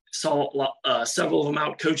 saw several of them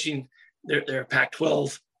out coaching their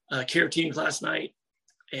Pac-12 care teams last night.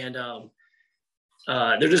 And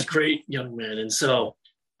they're just great young men. And so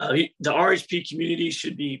the RHP community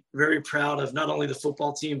should be very proud of not only the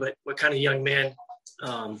football team, but what kind of young men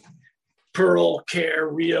Pearl, Care,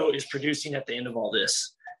 Rio is producing at the end of all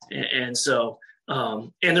this. And so,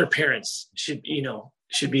 and their parents should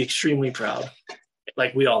be extremely proud,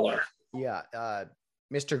 like we all are. Yeah.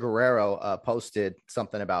 Mr. Guerrero posted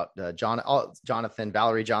something about Jonathan.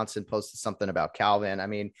 Valerie Johnson posted something about Calvin. I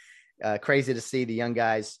mean, crazy to see the young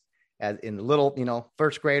guys in the little,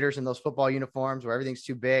 first graders in those football uniforms where everything's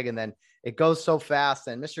too big, and then it goes so fast.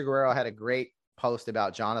 And Mr. Guerrero had a great post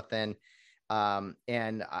about Jonathan.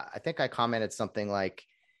 And I think I commented something like,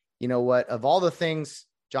 what, of all the things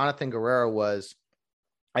Jonathan Guerrero was,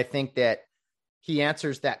 I think that he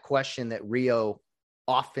answers that question that Rio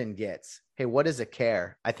often gets. Hey, what is a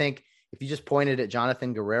care? I think if you just pointed at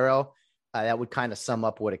Jonathan Guerrero, that would kind of sum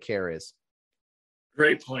up what a care is.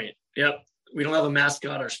 Great point. Yep. We don't have a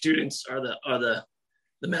mascot. Our students are the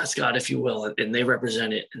mascot, if you will, and they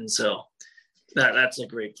represent it. And so that's a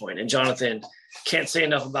great point. And Jonathan, can't say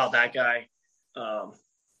enough about that guy.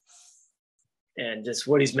 And just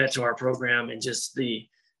what he's meant to our program, and just the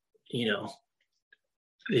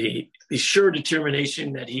sure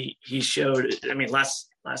determination that he showed. I mean, last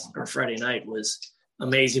or Friday night was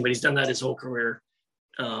amazing, but he's done that his whole career.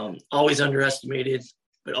 Always underestimated,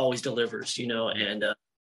 but always delivers, and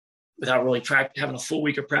without really having a full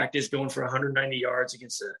week of practice, going for 190 yards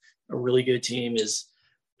against a really good team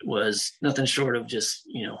was nothing short of just,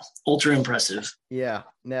 ultra impressive. Yeah,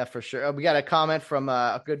 for sure. We got a comment from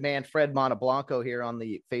a good man, Fred Monteblanco, here on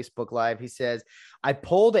the Facebook Live. He says, I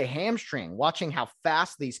pulled a hamstring watching how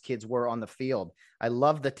fast these kids were on the field. I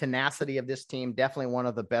love the tenacity of this team. Definitely one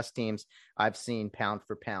of the best teams I've seen pound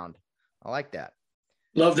for pound. I like that.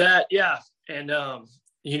 Love that. Yeah. And,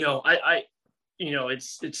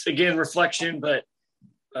 it's again, reflection, but,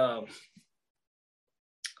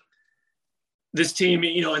 this team,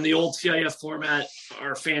 in the old CIF format,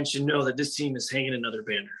 our fans should know that this team is hanging another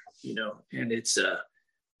banner, and it's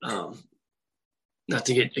not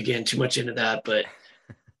to get again too much into that, but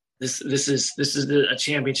this is a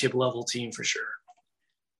championship level team for sure.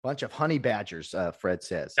 Bunch of honey badgers, Fred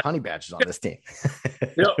says. Honey badgers on this team.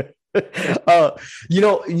 Yep.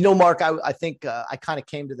 Mark, I think I kind of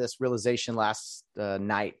came to this realization last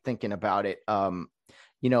night thinking about it.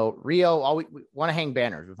 Rio, we want to hang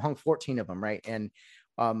banners. We've hung 14 of them, right? And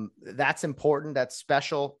that's important. That's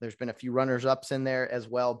special. There's been a few runners-ups in there as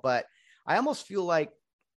well. But I almost feel like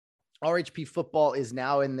RHP football is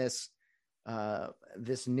now in this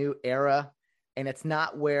new era, and it's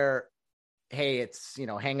not where, hey, it's,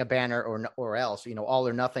 hang a banner or else, all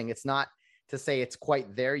or nothing. It's not to say it's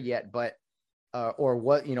quite there yet, but or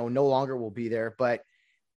what, no longer will be there. But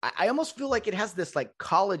I almost feel like it has this like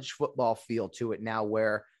college football feel to it now,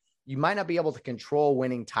 where you might not be able to control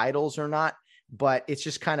winning titles or not, but it's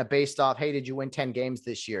just kind of based off, hey, did you win 10 games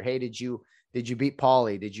this year? Hey, did you beat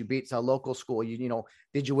Pauley? Did you beat a local school?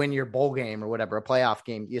 Did you win your bowl game or whatever, a playoff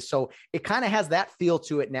game? Yeah, so it kind of has that feel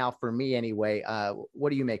to it now for me anyway.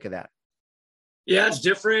 What do you make of that? Yeah, it's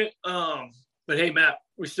different. But hey, Matt,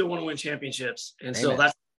 we still want to win championships. And so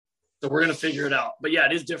we're going to figure it out. But yeah,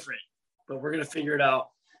 it is different, but we're going to figure it out,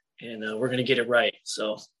 and we're going to get it right.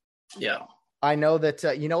 So yeah. I know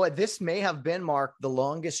that, you know what, this may have been, Mark, the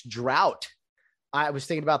longest drought. I was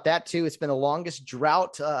thinking about that too. It's been the longest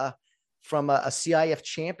drought from a CIF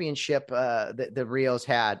championship that the Rios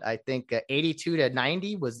had. I think 82 to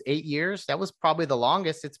 90 was 8 years. That was probably the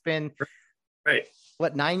longest. It's been, right,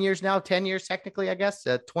 what, 9 years now, 10 years technically, I guess,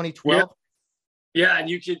 2012. Yeah. And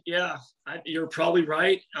you're probably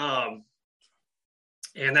right. And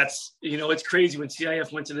that's, it's crazy when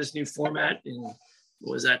CIF went to this new format in,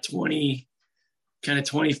 what was that,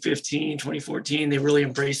 2015, 2014, they really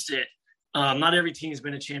embraced it. Not every team's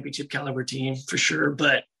been a championship caliber team for sure,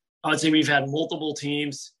 but I would say we've had multiple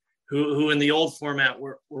teams who in the old format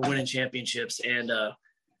were winning championships. And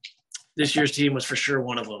this year's team was for sure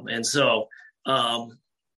one of them. And so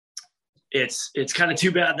it's kind of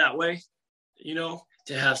too bad that way,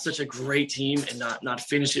 to have such a great team and not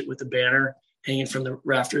finish it with the banner hanging from the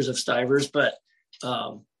rafters of Stivers. But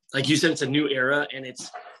like you said, it's a new era, and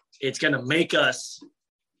it's going to make us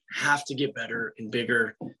have to get better and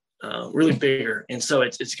bigger, really bigger. And so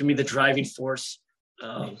it's going to be the driving force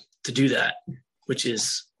to do that, which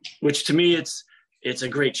to me, it's a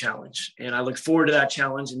great challenge. And I look forward to that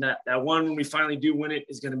challenge. And that one, when we finally do win it,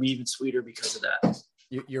 is going to be even sweeter because of that.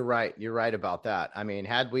 You're right. You're right about that. I mean,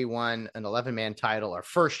 had we won an 11-man title our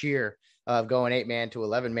first year of going 8-man to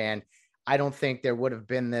 11-man, I don't think there would have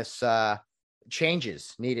been this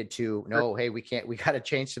changes needed to know, hey, we got to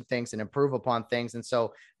change some things and improve upon things. And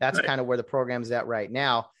so that's right. Kind of where the program's at right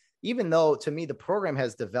now, even though to me, the program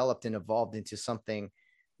has developed and evolved into something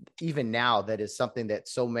even now that is something that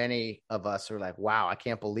so many of us are like, wow, I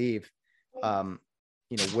can't believe,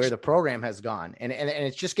 where the program has gone. And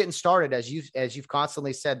it's just getting started. As you've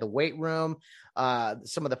constantly said, the weight room,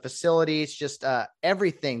 some of the facilities, just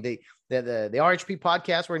everything, the RHP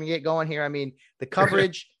podcast, we're going to get going here. I mean, the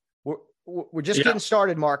coverage, we're just getting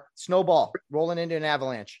started, Mark. Snowball rolling into an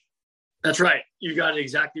avalanche. That's right. You got it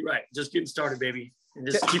exactly right. Just getting started, baby. And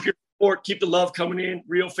just keep your support, keep the love coming in,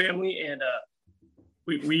 Rio family. And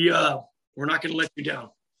we're not going to let you down.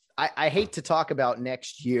 I hate to talk about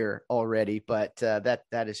next year already, but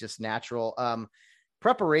that is just natural.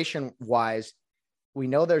 Preparation wise, we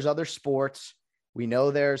know there's other sports. We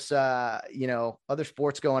know there's, other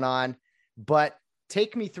sports going on, but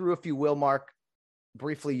take me through, if you will, Mark,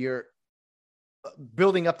 briefly, your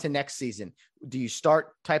building up to next season. Do you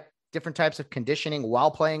start different types of conditioning while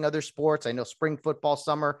playing other sports? I know spring football,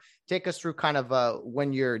 summer. Take us through kind of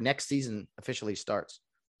when your next season officially starts.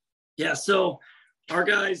 Yeah. So our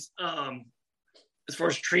guys, as far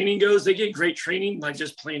as training goes, they get great training by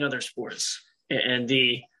just playing other sports, and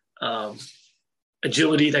the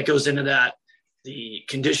agility that goes into that, the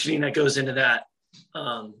conditioning that goes into that.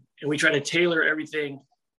 And we try to tailor everything,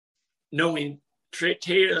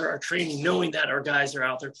 tailor our training, knowing that our guys are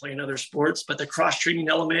out there playing other sports. But the cross-training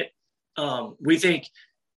element, we think,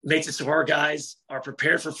 makes it so our guys are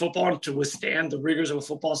prepared for football to withstand the rigors of a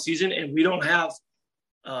football season. And we don't have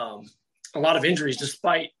a lot of injuries,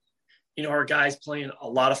 despite, our guys playing a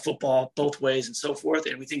lot of football both ways and so forth.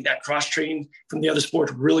 And we think that cross-training from the other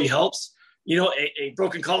sports really helps. A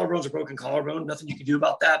broken collarbone is a broken collarbone. Nothing you can do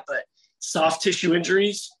about that. But soft tissue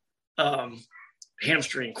injuries,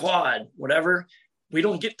 hamstring, quad, whatever, we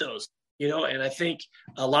don't get those, and I think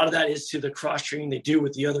a lot of that is to the cross-training they do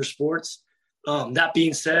with the other sports. That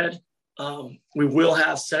being said, we will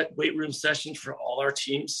have set weight room sessions for all our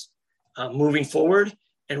teams moving forward,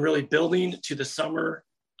 and really building to the summer.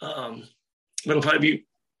 It'll probably be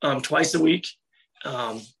twice a week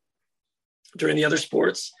during the other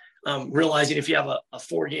sports, realizing if you have a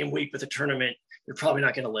 4-game week with a tournament, you're probably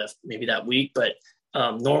not going to lift maybe that week, but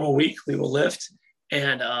normal week we will lift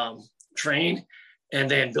and train, and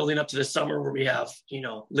then building up to the summer where we have,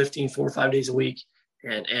 lifting 4 or 5 days a week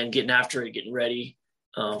and getting after it, getting ready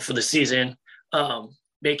for the season.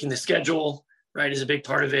 Making the schedule, right, is a big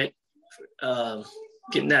part of it.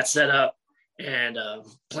 Getting that set up and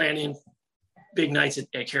planning big nights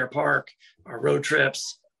at Care Park, our road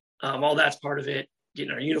trips, all that's part of it.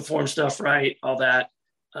 Getting our uniform stuff right, all that.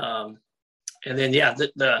 And then,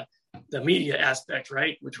 the media aspect,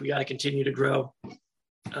 right, which we got to continue to grow.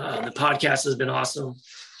 The podcast has been awesome.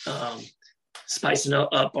 Spicing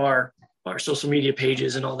up our social media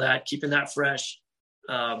pages and all that, keeping that fresh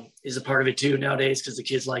is a part of it too nowadays, because the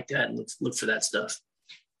kids like that and look for that stuff.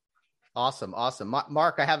 Awesome.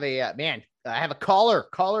 Mark, I have a caller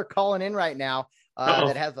calling in right now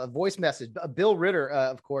that has a voice message. Bill Ritter,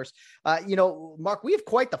 of course. Mark, we have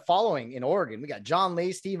quite the following in Oregon. We got John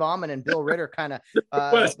Lee, Steve Almond, and Bill Ritter kind of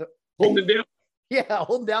holding it down. Yeah,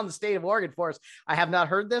 holding down the state of Oregon for us. I have not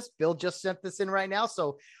heard this. Bill just sent this in right now.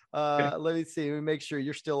 So let me see. Let me make sure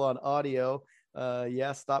you're still on audio.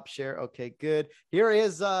 Yeah, stop share. Okay, good. Here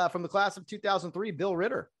is from the class of 2003, Bill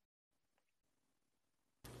Ritter.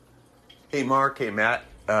 Hey, Mark. Hey, Matt.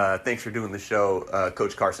 Thanks for doing the show.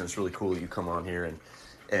 Coach Carson, it's really cool that you come on here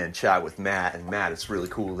and chat with Matt. And Matt, it's really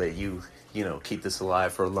cool that you keep this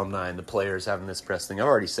alive for alumni and the players having this press thing. I've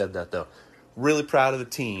already said that, though. Really proud of the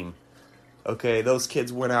team. Okay, those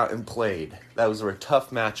kids went out and played. Those were tough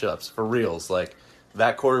matchups for reals. Like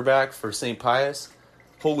that quarterback for St. Pius,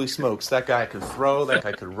 holy smokes, that guy could throw, that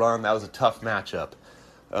guy could run. That was a tough matchup.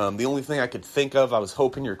 The only thing I could think of, I was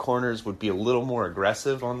hoping your corners would be a little more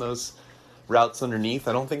aggressive on those routes underneath.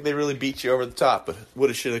 I don't think they really beat you over the top, but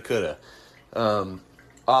woulda, shoulda, coulda.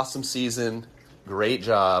 Awesome season. Great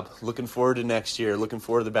job. Looking forward to next year. Looking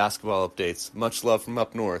forward to the basketball updates. Much love from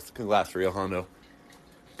up north. Congrats, Rio Hondo.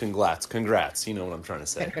 Congrats. You know what I'm trying to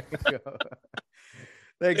say.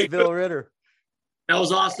 Thanks, Bill Ritter. That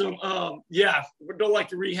was awesome. We don't like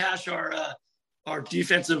to rehash our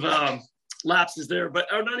defensive lapses there, but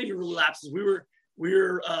not even really lapses. We were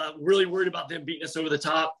really worried about them beating us over the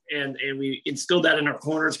top, and we instilled that in our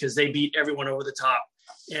corners because they beat everyone over the top.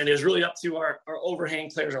 And it was really up to our overhang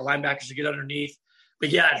players, our linebackers, to get underneath. But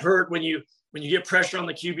yeah, it hurt when you get pressure on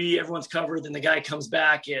the QB, everyone's covered, then the guy comes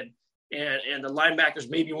back and the linebackers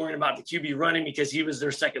may be worrying about the QB running because he was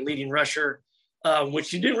their second leading rusher,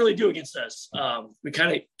 which he didn't really do against us. We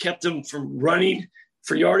kind of kept him from running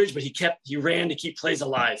for yardage, but he ran to keep plays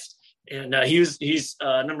alive. And he's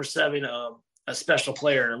number 7, a special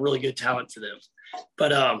player and a really good talent for them.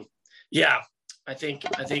 But I think,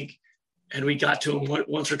 and we got to him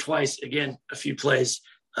once or twice, again, a few plays.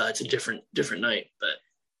 It's a different night, but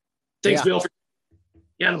thanks, Bill.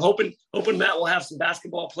 I'm hoping Matt will have some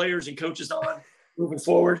basketball players and coaches on moving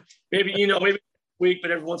forward. Maybe a week,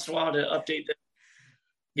 but every once in a while to update them.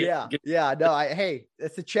 Hey,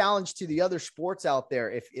 it's a challenge to the other sports out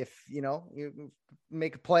there. If you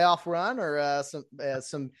make a playoff run or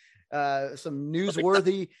some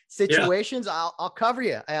newsworthy situations, I'll cover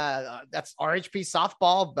you. That's RHP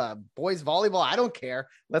softball, boys volleyball. I don't care.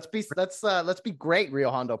 Let's be great,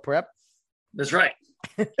 Rio Hondo Prep. That's right.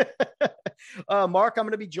 Mark, I'm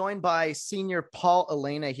going to be joined by senior Paul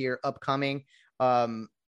Elena here upcoming. I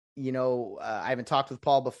haven't talked with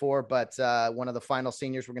Paul before, but one of the final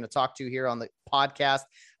seniors we're going to talk to here on the podcast.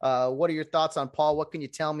 What are your thoughts on Paul? What can you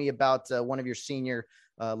tell me about one of your senior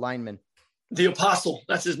linemen? The Apostle,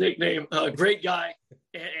 that's his nickname. Great guy,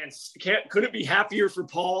 and couldn't be happier for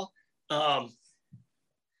Paul and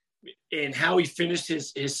how he finished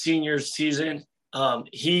his senior season.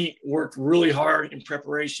 He worked really hard in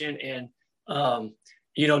preparation, and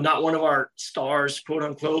not one of our stars, quote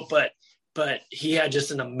unquote, but he had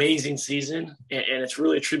just an amazing season, and it's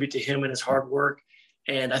really a tribute to him and his hard work.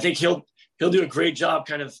 And I think he'll do a great job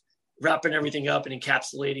kind of wrapping everything up and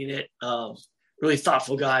encapsulating it. Really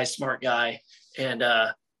thoughtful guy, smart guy, and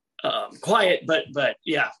quiet, but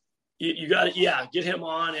yeah, you got to get him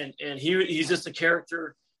on, and he's just a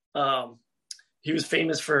character. He was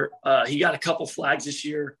famous for he got a couple flags this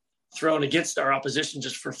year thrown against our opposition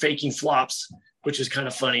just for faking flops, which is kind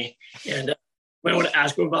of funny. And I want to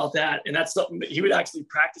ask him about that. And that's something that he would actually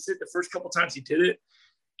practice it. The first couple times he did it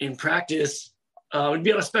in practice, would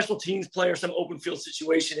be on a special teams play or some open field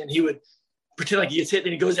situation, and he would pretend like he gets hit,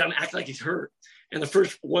 then he goes down and act like he's hurt. And the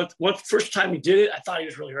first time he did it, I thought he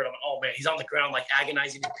was really hurt. I'm like, oh man, he's on the ground like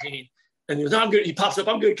agonizing in pain. And he goes, no, I'm good. He pops up,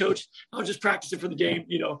 I'm good, coach. I'm just practicing for the game,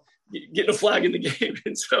 getting a flag in the game.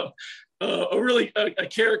 And so a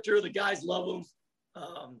character, the guys love him,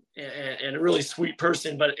 and a really sweet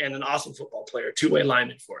person, and an awesome football player, two-way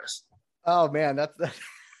lineman for us. Oh man,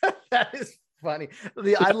 that is funny.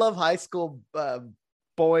 I love high school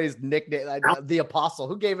boys nickname, the Apostle.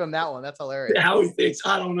 Who gave him that one? That's hilarious. How he thinks,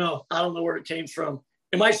 I don't know where it came from.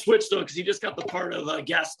 It might switch though, because he just got the part of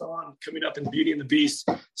Gaston coming up in Beauty and the Beast,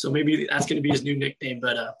 so maybe that's going to be his new nickname.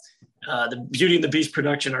 But the Beauty and the Beast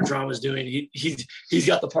production our drama is doing, he's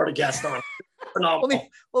got the part of Gaston.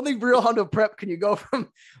 Only Rio Hondo Prep can you go from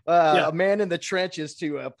a man in the trenches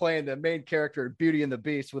to playing the main character of Beauty and the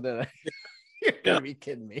Beast with a. You're gonna be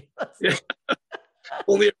kidding me.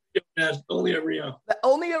 Only at Rio, man. Only at Rio.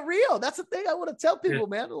 Only at Rio. That's the thing I want to tell people,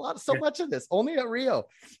 man. So much of this only at Rio.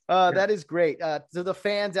 That is great. To the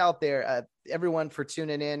fans out there, everyone for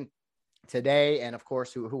tuning in today, and of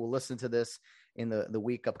course, who will listen to this in the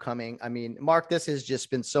week upcoming. I mean, Mark, this has just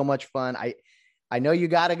been so much fun. I know you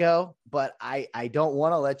got to go, but I don't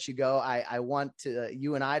want to let you go. I want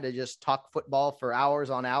you and I to just talk football for hours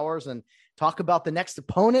on hours and talk about the next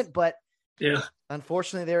opponent, but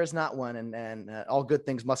unfortunately there is not one, and all good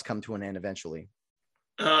things must come to an end eventually.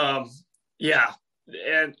 And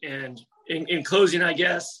in closing, I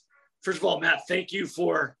guess, first of all, Matt, thank you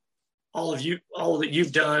for all that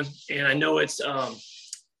you've done. And I know it's a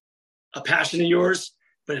passion of yours,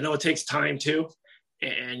 but I know it takes time too.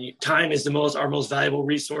 And time is our most valuable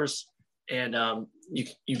resource. And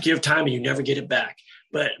you give time and you never get it back.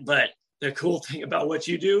 But the cool thing about what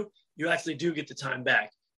you do, you actually do get the time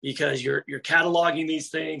back, because you're cataloging these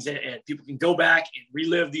things, and people can go back and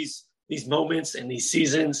relive these moments and these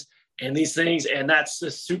seasons and these things. And that's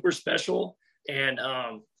just super special. And,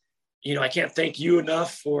 I can't thank you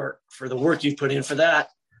enough for the work you've put in for that.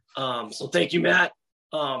 So thank you, Matt.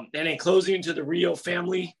 And in closing, to the Rio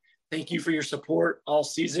family, thank you for your support all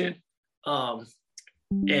season. And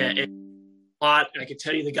I can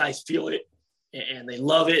tell you the guys feel it and they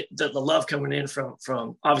love it. The love coming in from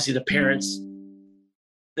obviously the parents,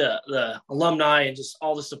 the alumni, and just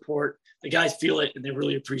all the support. The guys feel it and they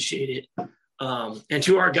really appreciate it. And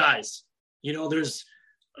to our guys, there's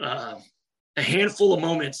a handful of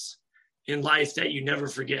moments in life that you never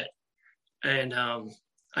forget. And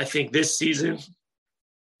I think this season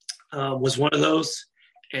was one of those,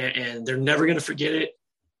 and they're never going to forget it.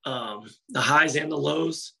 The highs and the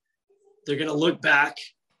lows, they're going to look back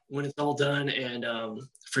when it's all done. And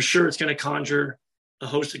for sure, it's going to conjure a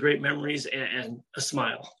host of great memories and a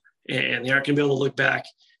smile. And they aren't going to be able to look back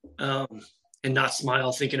and not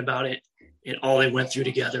smile thinking about it and all they went through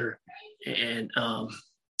together. And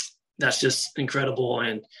that's just incredible.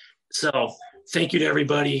 And so thank you to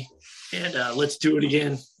everybody. And let's do it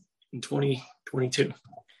again in 2022.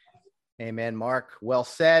 Amen, Mark. Well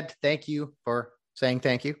said. Thank you for saying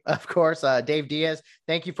thank you. Of course, Dave Diaz,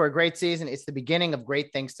 thank you for a great season. It's the beginning of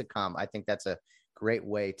great things to come. I think that's a great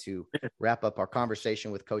way to wrap up our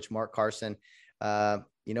conversation with Coach Mark Carson.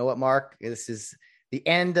 You know what, Mark? This is the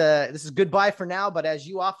end. This is goodbye for now. But as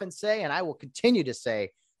you often say, and I will continue to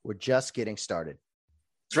say, we're just getting started.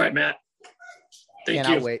 That's right, Matt. Thank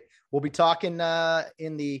you. Wait. We'll be talking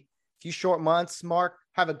in the few short months. Mark,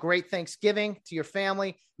 have a great Thanksgiving to your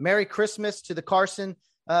family. Merry Christmas to the Carson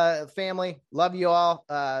family. Love you all.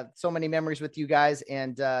 So many memories with you guys.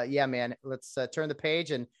 And man, let's turn the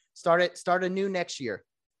page and start anew next year.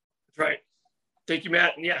 That's right. Thank you,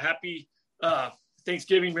 Matt. And happy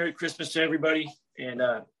Thanksgiving. Merry Christmas to everybody. And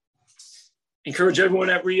encourage everyone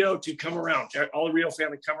at Rio to come around. All the Rio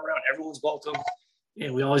family, come around. Everyone's welcome.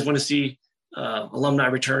 And we always want to see alumni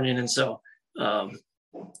returning. And so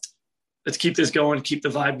let's keep this going, keep the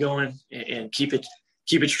vibe going, and keep it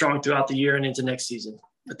strong throughout the year and into next season.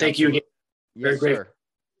 But thank you again. Yes, great. Sir.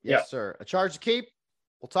 Yes, sir. A charge to keep.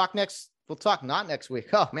 We'll talk not next week.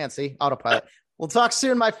 Oh man, see, autopilot. We'll talk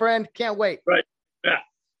soon, my friend. Can't wait. Right. Yeah.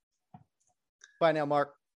 Bye now,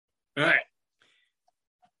 Mark. All right.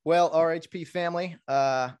 Well, RHP family,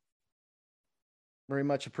 very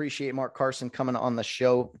much appreciate Mark Carson coming on the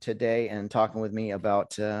show today and talking with me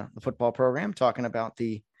about the football program, talking about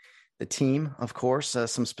the team, of course,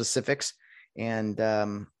 some specifics. And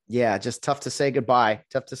just tough to say goodbye.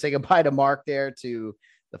 Tough to say goodbye to Mark there, to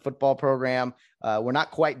the football program. We're not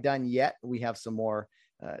quite done yet. We have some more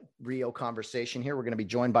Rio conversation here. We're going to be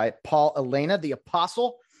joined by Paul Elena, the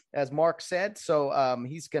Apostle, as Mark said. So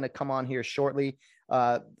he's going to come on here shortly.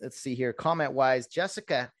 Let's see here. Comment wise,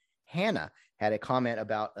 Jessica Hannah had a comment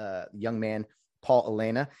about young man Paul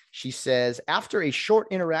Elena. She says, after a short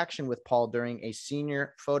interaction with Paul during a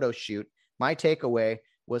senior photo shoot, my takeaway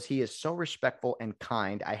was he is so respectful and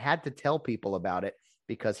kind. I had to tell people about it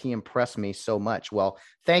because he impressed me so much. Well,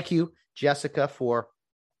 thank you, Jessica, for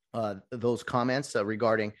those comments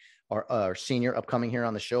regarding our senior upcoming here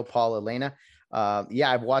on the show, Paul Elena.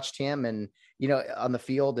 I've watched him and, on the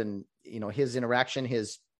field and, his interaction,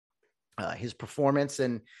 his performance,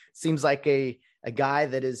 and seems like a guy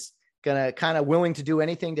that is going to kind of willing to do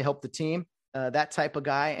anything to help the team, that type of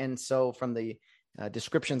guy. And so from the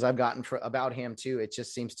descriptions I've gotten about him too, it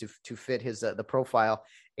just seems to fit his, the profile.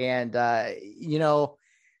 And,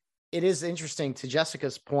 it is interesting to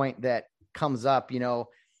Jessica's point that comes up,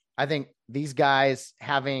 I think these guys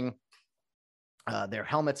having their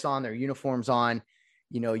helmets on, their uniforms on,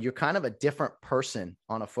 you're kind of a different person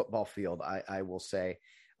on a football field. I will say,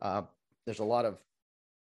 there's a lot of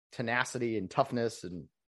tenacity and toughness and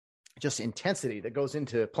just intensity that goes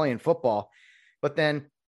into playing football. But then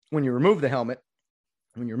when you remove the helmet,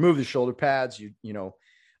 when you remove the shoulder pads,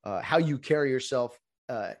 how you carry yourself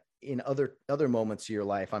in other moments of your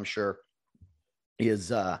life, I'm sure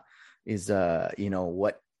is what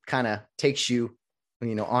kind of takes you,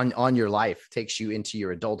 on your life, takes you into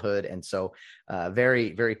your adulthood. And so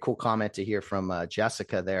very, very cool comment to hear from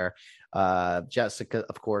Jessica there. Jessica,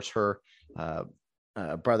 of course, her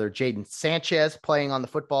brother Jaden Sanchez playing on the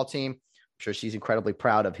football team. I'm sure she's incredibly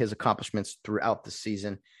proud of his accomplishments throughout the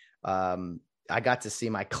season. I got to see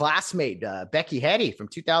my classmate, Becky Hetty from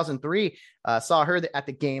 2003. Saw her at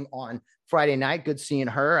the game on Friday night. Good seeing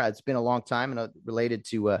her. It's been a long time, and related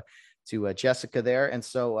to Jessica there. And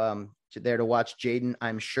so there to watch Jaden,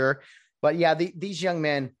 I'm sure. But yeah, these young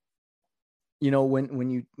men,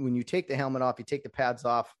 when you take the helmet off, you take the pads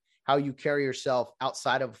off, how you carry yourself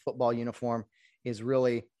outside of a football uniform is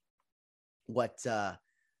really what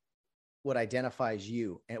identifies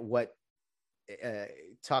you, and what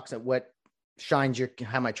shines your,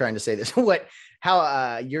 how am I trying to say this?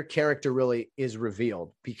 How your character really is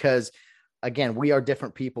revealed, because again, we are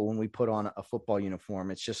different people when we put on a football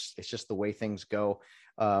uniform. It's just the way things go.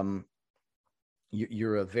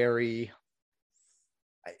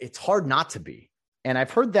 It's hard not to be. And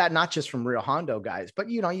I've heard that not just from Rio Hondo guys, but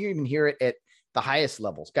you even hear it at the highest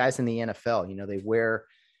levels, guys in the NFL. They wear,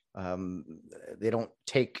 they don't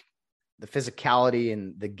take the physicality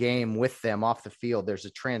and the game with them off the field. There's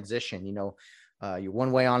a transition, you're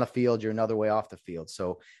one way on a field, you're another way off the field.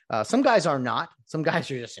 So some guys are not. Some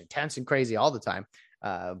guys are just intense and crazy all the time.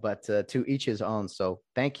 But to each his own. So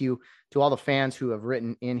thank you to all the fans who have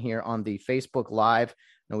written in here on the Facebook Live.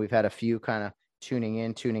 And we've had a few kind of tuning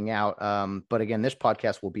in, tuning out. But again, this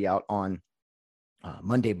podcast will be out on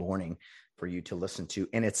Monday morning for you to listen to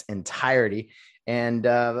in its entirety. And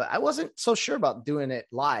I wasn't so sure about doing it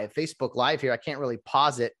live, Facebook Live here. I can't really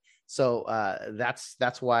pause it. So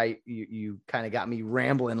that's why you kind of got me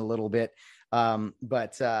rambling a little bit.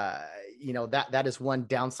 But that is one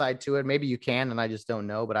downside to it. Maybe you can, and I just don't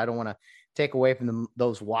know, but I don't want to take away from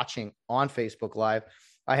those watching on Facebook Live.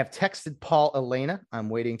 I have texted Paul Elena. I'm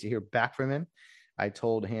waiting to hear back from him. I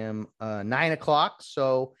told him 9:00.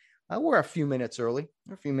 So we're a few minutes early,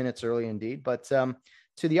 indeed. But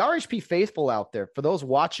to the RHP faithful out there, for those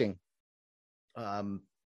watching,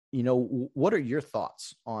 what are your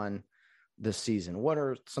thoughts on this season? What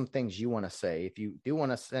are some things you want to say? If you do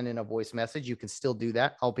want to send in a voice message, you can still do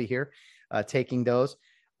that. I'll be here taking those.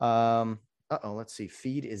 Let's see.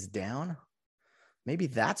 Feed is down. Maybe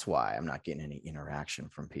that's why I'm not getting any interaction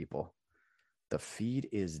from people. The feed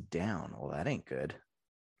is down. Well, that ain't good.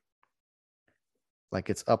 Like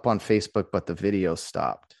it's up on Facebook, but the video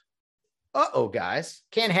stopped. Guys,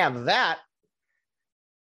 can't have that.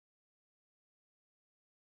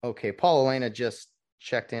 Okay, Paul Elena just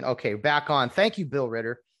checked in. Okay, back on. Thank you, Bill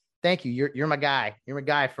Ritter. Thank you. You're my guy. You're my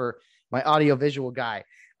guy for my audio-visual guy.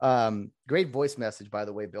 Great voice message, by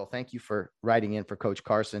the way, Bill. Thank you for writing in for Coach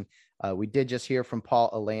Carson. We did just hear from Paul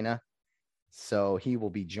Elena, so he will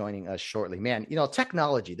be joining us shortly. Man, the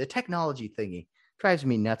technology thingy drives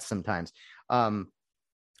me nuts sometimes.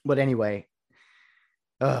 But anyway,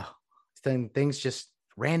 things just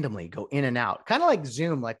randomly go in and out, kind of like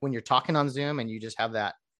Zoom. Like when you're talking on Zoom and you just have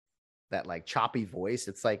that like choppy voice.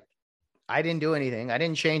 It's like, I didn't do anything. I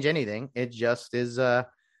didn't change anything. It just is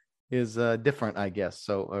different, I guess.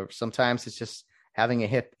 So sometimes it's just having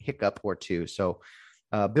a hiccup or two. So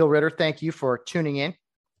Bill Ritter, thank you for tuning in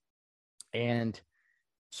and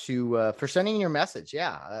for sending in your message.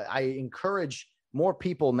 Yeah. I encourage more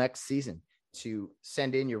people next season to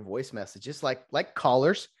send in your voice messages, like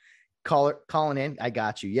callers calling in. I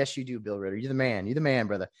got you. Yes, you do, Bill Ritter. You're the man,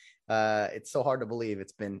 brother. It's so hard to believe.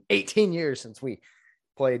 It's been 18 years since we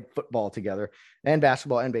played football together, and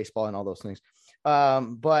basketball and baseball and all those things.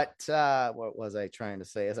 But what was I trying to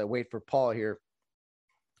say as I wait for Paul here?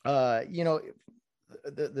 The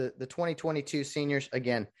 2022 seniors,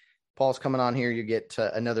 again, Paul's coming on here. You get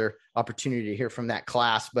another opportunity to hear from that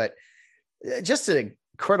class, but just an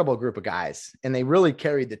incredible group of guys, and they really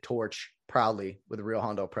carried the torch proudly with Rio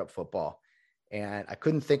Hondo Prep football. And I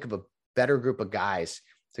couldn't think of a better group of guys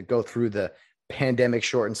to go through the pandemic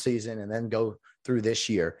shortened season and then go through this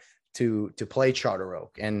year to play Charter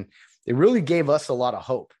Oak. And it really gave us a lot of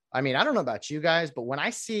hope. I mean, I don't know about you guys, but when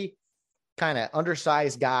I see kind of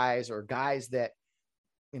undersized guys or guys that,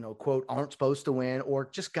 quote, aren't supposed to win, or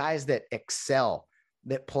just guys that excel,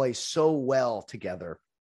 that play so well together,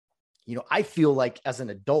 I feel like as an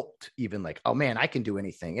adult, even like, oh man, I can do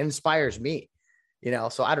anything. It inspires me,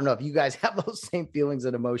 so I don't know if you guys have those same feelings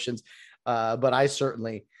and emotions, but I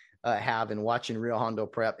certainly have in watching Rio Hondo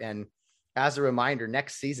Prep. And as a reminder,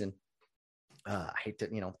 next season, I hate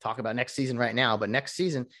to, talk about next season right now, but next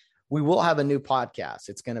season we will have a new podcast.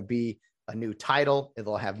 It's going to be a new title.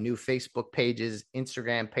 It'll have new Facebook pages,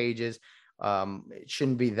 Instagram pages. It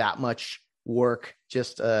shouldn't be that much work,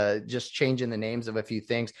 just changing the names of a few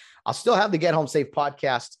things. I'll still have the Get Home Safe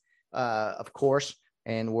podcast, of course,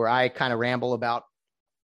 and where I kind of ramble about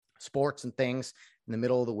sports and things in the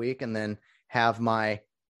middle of the week, and then have my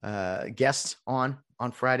guests on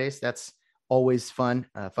Fridays. That's always fun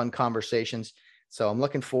conversations. So I'm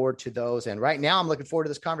looking forward to those. And right now I'm looking forward to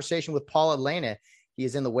this conversation with Paul Elena. He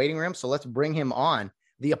is in the waiting room. So let's bring him on.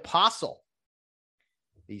 The Apostle,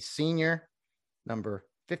 the senior, number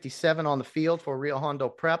 57 on the field for Rio Hondo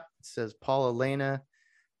Prep. It says Paul Elena.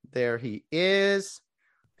 There he is,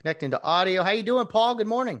 connecting to audio. How you doing, Paul? Good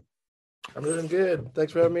morning. I'm doing good.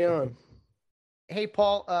 Thanks for having me on. Hey,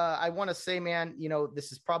 Paul, I want to say, man,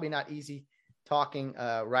 this is probably not easy talking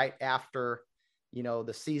right after,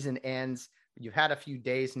 the season ends. You've had a few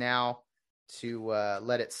days now to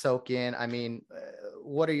let it soak in. I mean,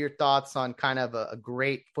 what are your thoughts on kind of a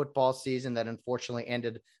great football season that unfortunately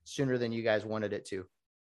ended sooner than you guys wanted it to?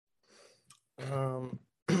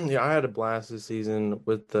 Yeah, I had a blast this season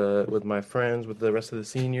with my friends, with the rest of the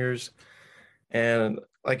seniors. And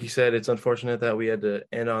like you said, it's unfortunate that we had to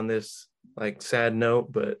end on this sad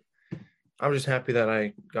note, but I'm just happy that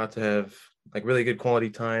I got to have really good quality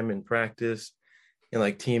time in practice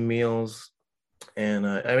and team meals. And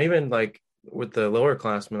I'm even with the lower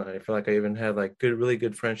classmen, I feel like I even had really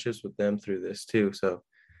good friendships with them through this too. So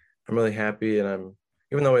I'm really happy. And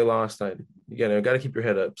even though we lost, got to keep your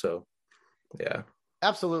head up. So yeah.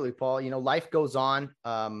 Absolutely, Paul. Life goes on.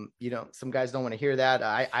 Some guys don't want to hear that.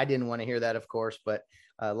 I didn't want to hear that, of course, but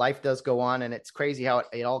life does go on, and it's crazy how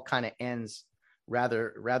it all kind of ends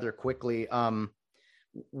rather quickly.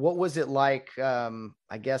 What was it like?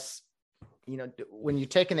 I guess, when you're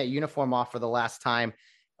taking that uniform off for the last time,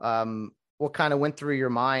 what kind of went through your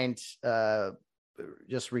mind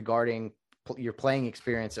just regarding your playing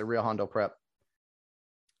experience at Rio Hondo Prep?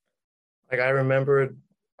 I remembered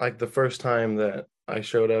the first time that I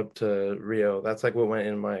showed up to Rio. That's what went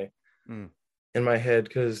in my head,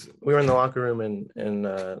 because we were in the locker room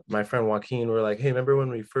and my friend Joaquin were like, hey, remember when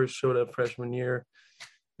we first showed up freshman year?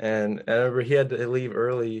 And I remember he had to leave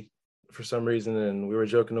early for some reason, and we were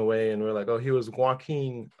joking away, and we are like, oh, he was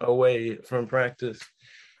walking away from practice.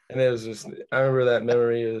 And it was just, I remember that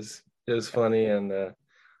memory it was funny. And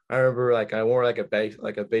I remember I wore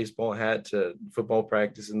a baseball hat to football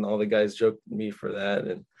practice, and all the guys joked at me for that.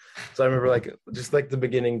 And so I remember just the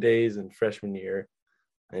beginning days in freshman year.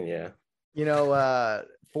 And yeah.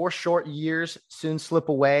 4 short years soon slip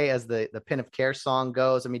away, as the Pin of Care song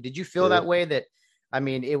goes. I mean, did you feel that way?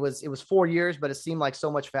 It was 4 years, but it seemed like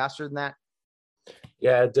so much faster than that.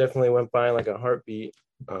 Yeah, it definitely went by like a heartbeat.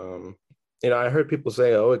 I heard people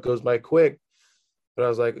say, oh, it goes by quick. But I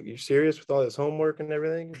was like, you serious with all this homework and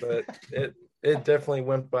everything? But it definitely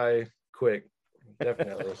went by quick.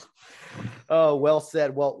 Definitely. Oh, well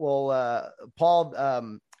said. Well,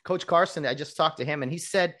 Paul, Coach Carson, I just talked to him, and he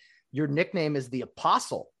said your nickname is the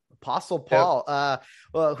Apostle Paul.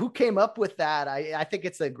 Yep. Who came up with that? I think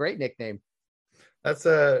it's a great nickname. That's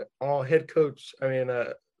all head coach. I mean,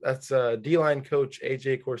 that's D-line coach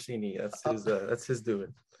AJ Corsini. That's his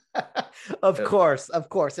doing. Of course, it's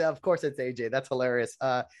AJ. That's hilarious.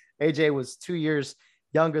 AJ was 2 years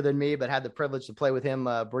younger than me, but had the privilege to play with him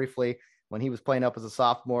briefly when he was playing up as a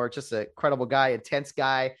sophomore. Just a credible guy, intense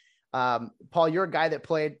guy. Paul, you're a guy that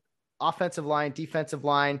played offensive line, defensive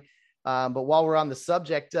line. But while we're on the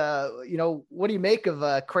subject, what do you make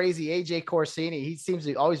of crazy AJ Corsini? He seems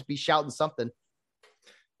to always be shouting something.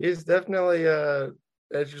 He's definitely an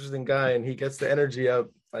interesting guy, and he gets the energy up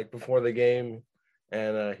before the game,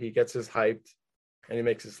 and he gets us hyped, and he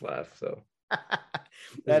makes us laugh. So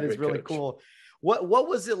that is really cool. What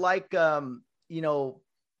was it like,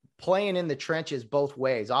 playing in the trenches both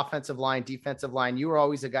ways, offensive line, defensive line? You were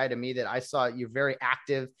always a guy to me that I saw you're very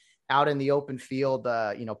active out in the open field,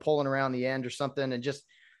 pulling around the end or something, and just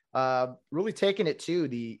really taking it to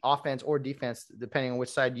the offense or defense, depending on which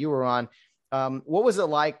side you were on. What was it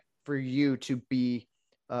like for you to be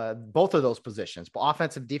both of those positions,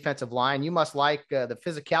 offensive, defensive line? You must like the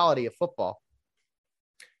physicality of football.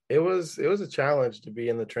 It was a challenge to be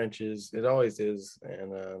in the trenches. It always is.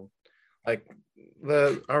 And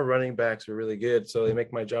our running backs are really good, so they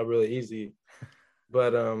make my job really easy.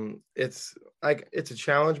 But it's a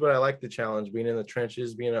challenge, but I like the challenge, being in the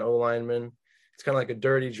trenches, being an O-lineman. It's kind of like a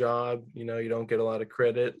dirty job. You don't get a lot of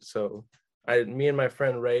credit. So me and my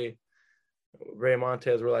friend Ray, Ray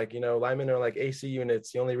Montez were like, linemen are like AC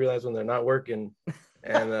units. You only realize when they're not working.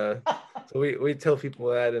 And so we tell people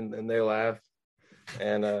that, and they laugh.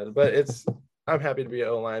 And but I'm happy to be an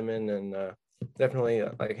O lineman, and definitely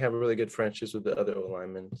like have really good friendships with the other O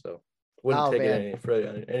linemen. So wouldn't take it any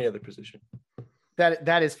further any other position.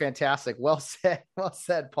 That is fantastic. Well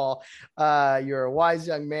said, Paul. You're a wise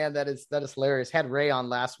young man. That is hilarious. Had Ray on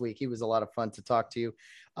last week. He was a lot of fun to talk to you.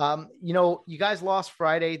 You guys lost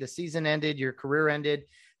Friday. The season ended. Your career ended.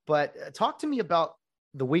 But talk to me about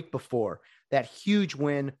the week before, that huge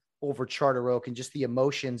win over Charter Oak, and just the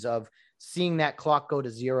emotions of seeing that clock go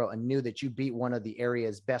to 0 and knew that you beat one of the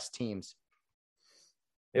area's best teams.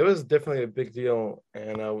 It was definitely a big deal.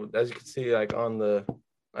 And as you can see, like all the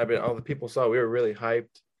people saw, we were really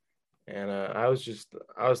hyped. And I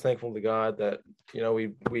was thankful to God that,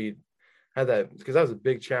 we had that, because that was a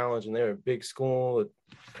big challenge, and they're a big school.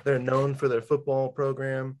 They're known for their football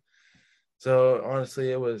program. So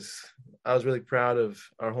honestly, I was really proud of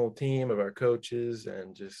our whole team, of our coaches,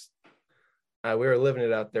 and just we were living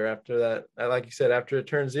it out there after that. Like you said, after it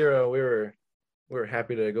turned 0, we were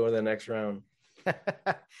happy to go to the next round.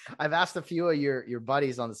 I've asked a few of your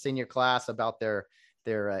buddies on the senior class about their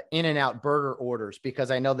In-N-Out burger orders, because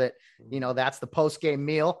I know that, that's the post-game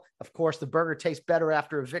meal. Of course, the burger tastes better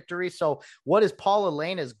after a victory. So what is Paul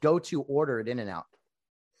Elena's go-to order at In-N-Out?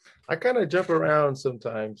 I kind of jump around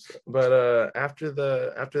sometimes, but after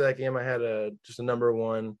that game, I had just a number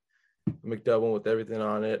 1 McDouble with everything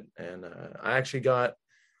on it. And I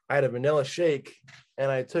had a vanilla shake, and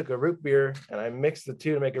I took a root beer and I mixed the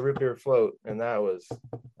two to make a root beer float. And that was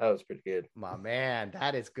pretty good. My man,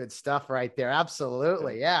 that is good stuff right there.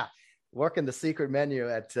 Absolutely. Yeah. Working the secret menu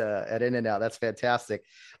at In-N-Out. That's fantastic.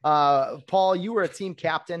 Paul, you were a team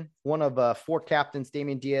captain, one of 4 captains: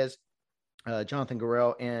 Damian Diaz, Jonathan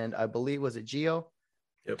Guerrero, and I believe, was it Gio?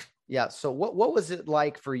 Yep. Yeah. So what was it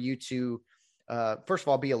like for you to, first of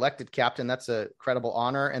all, be elected captain? That's a credible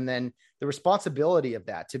honor. And then the responsibility of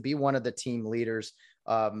that, to be one of the team leaders,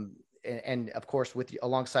 and of course,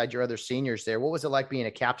 alongside your other seniors there. What was it like being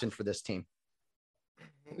a captain for this team?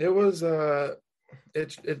 It was,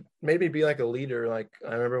 it made me be like a leader. Like,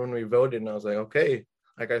 I remember when we voted, and I was like, okay,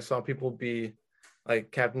 like I saw people be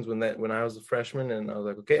like captains when I was a freshman, and I was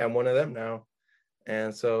like, okay, I'm one of them now.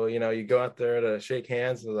 And so, you go out there to shake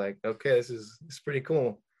hands, and like, okay, this is pretty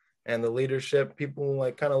cool. And the leadership, people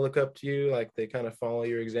like kind of look up to you, like they kind of follow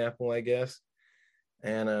your example, I guess.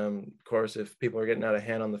 And of course, if people are getting out of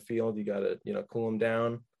hand on the field, you got to, cool them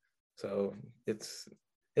down. So it's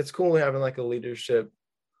cool having like a leadership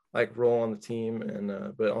like role on the team,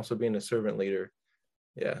 and but also being a servant leader.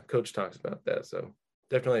 Yeah, coach talks about that. So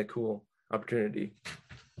definitely a cool opportunity.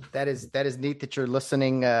 That is neat that you're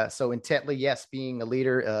listening so intently. Yes, being a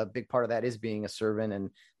leader, a big part of that is being a servant and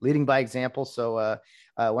leading by example. So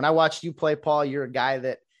when I watched you play, Paul, you're a guy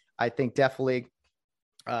that I think definitely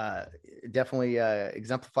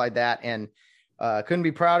exemplified that, and couldn't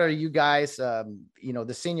be prouder of you guys.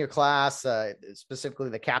 The senior class, specifically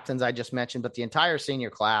the captains I just mentioned, but the entire senior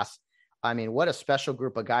class. I mean, what a special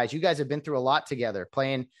group of guys. You guys have been through a lot together,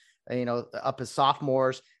 playing, up as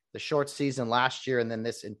sophomores, the short season last year, and then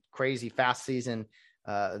this crazy fast season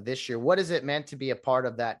this year. What is it meant to be a part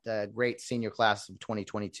of that great senior class of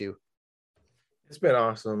 2022? It's been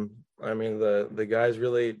awesome. I mean, the guys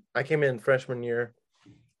really, I came in freshman year,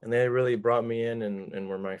 and they really brought me in and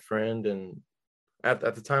were my friend. And at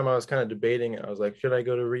the time, I was kind of debating. I was like, should I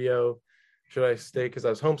go to Rio? Should I stay? Because I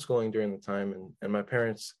was homeschooling during the time, and my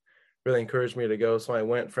parents really encouraged me to go. So I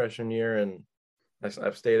went freshman year, and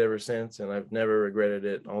I've stayed ever since, and I've never regretted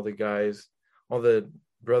it. All the guys, all the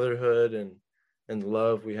brotherhood and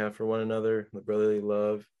love we have for one another, the brotherly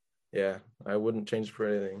love. Yeah, I wouldn't change it for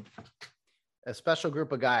anything. A special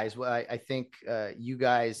group of guys. I think you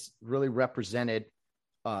guys really represented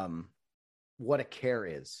what a care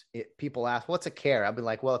is. People ask, what's a care? I've been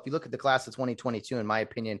like, well, if you look at the class of 2022, in my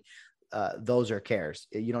opinion, those are cares.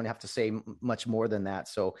 You don't have to say much more than that.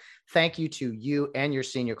 So thank you to you and your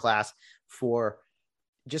senior class for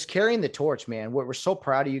just carrying the torch, man. We're so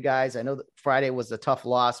proud of you guys. I know that Friday was a tough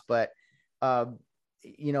loss, but as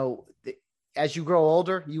you grow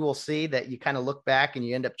older, you will see that you kind of look back and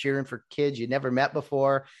you end up cheering for kids you never met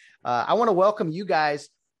before. I want to welcome you guys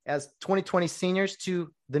as 2020 seniors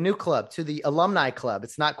to the new club, to the alumni club.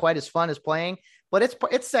 It's not quite as fun as playing, but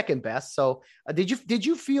it's second best. So did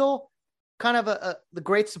you feel kind of the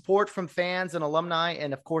great support from fans and alumni,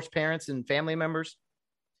 and of course, parents and family members?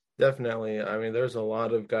 Definitely. I mean, there's a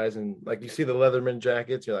lot of guys, and like you see the Leatherman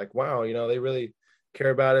jackets, you're like, wow, they really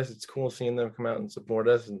care about us. It's cool seeing them come out and support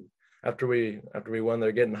us. And after we won,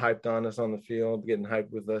 they're getting hyped on us on the field, getting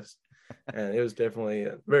hyped with us. And it was definitely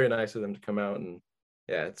very nice of them to come out, and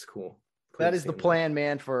yeah, it's cool. That is the plan,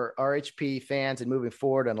 man, for RHP fans and moving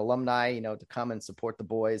forward, and alumni, to come and support the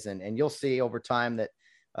boys. And you'll see over time that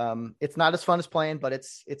it's not as fun as playing, but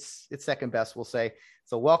it's second best, we'll say.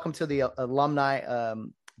 So welcome to the alumni,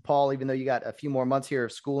 Paul, even though you got a few more months here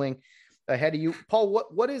of schooling ahead of you. Paul,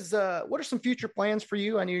 what are some future plans for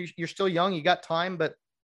you? I know you're still young, you got time, but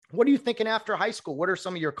what are you thinking after high school? What are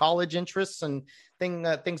some of your college interests and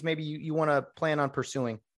things maybe you want to plan on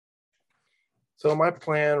pursuing? So my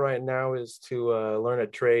plan right now is to learn a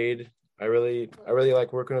trade. I really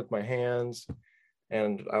like working with my hands,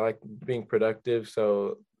 and I like being productive.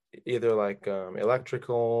 So either like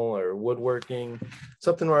electrical or woodworking,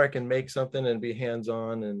 something where I can make something and be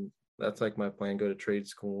hands-on. And that's like my plan. Go to trade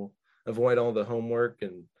school, avoid all the homework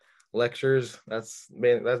and lectures. That's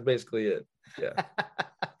basically it. Yeah.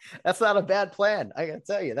 That's not a bad plan. I gotta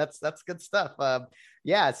tell you, that's good stuff.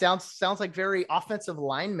 Yeah, it sounds like very offensive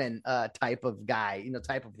lineman type of guy,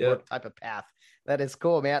 type of work, type of path. That is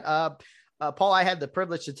cool, man. Paul, I had the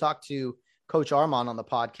privilege to talk to Coach Armand on the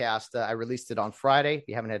podcast. I released it on Friday. If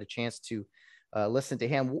you haven't had a chance to listen to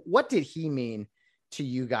him, what did he mean to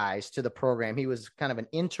you guys, to the program? He was kind of an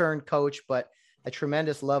intern coach, but a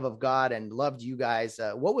tremendous love of God and loved you guys.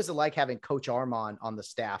 What was it like having Coach Armand on the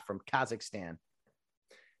staff from Kazakhstan?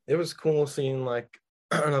 It was cool seeing like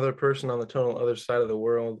another person on the total other side of the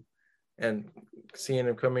world, and seeing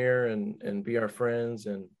him come here and be our friends,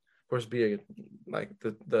 and of course be like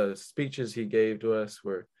the speeches he gave to us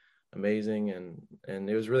were amazing, and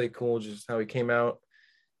it was really cool just how he came out.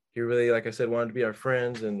 He really, like I said, wanted to be our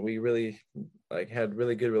friends, and we really like had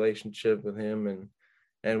really good relationship with him,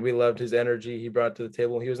 and we loved his energy he brought to the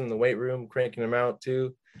table. He was in the weight room cranking him out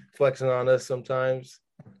too, flexing on us sometimes,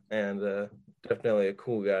 and definitely a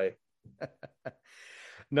cool guy.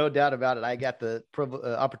 No doubt about it. I got the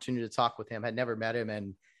opportunity to talk with him. I'd never met him,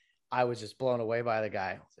 and I was just blown away by the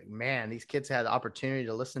guy. I was like, man, these kids had the opportunity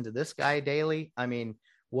to listen to this guy daily. I mean,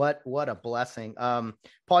 what a blessing.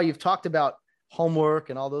 Paul, you've talked about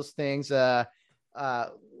homework and all those things.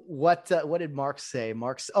 What did Mark say?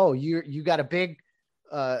 You got a big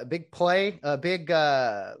play, a big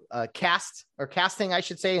casting, I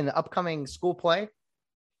should say, in the upcoming school play.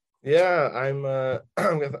 Yeah, I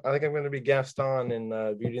think I'm going to be Gaston in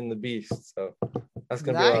Beauty and the Beast. So that's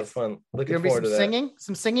going to be a lot of fun. Looking forward to that.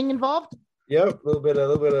 Some singing involved? Yep, a little bit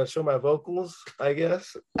of show my vocals, I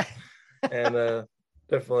guess. And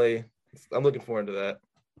definitely, I'm looking forward to that.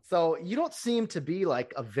 So you don't seem to be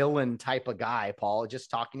like a villain type of guy, Paul.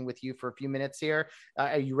 Just talking with you for a few minutes here.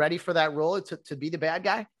 Are you ready for that role to be the bad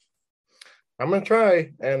guy? I'm going to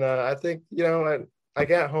try. And I think, I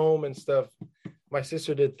got home and stuff. My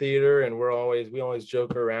sister did theater, and we always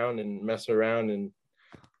joke around and mess around, and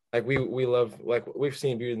like we love, like we've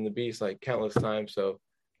seen Beauty and the Beast like countless times. So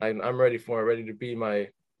I'm ready to be my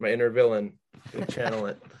inner villain and channel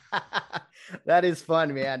it. That is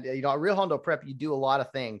fun, man. At Real Hondo Prep, you do a lot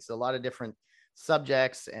of things, a lot of different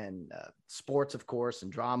subjects, and sports, of course,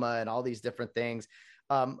 and drama, and all these different things.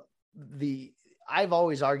 I've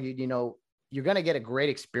always argued, you're going to get a great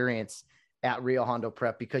experience at Real Hondo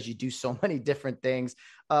Prep because you do so many different things.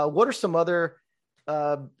 What are some other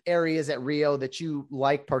areas at Rio that you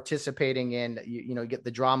like participating in? You get the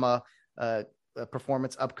drama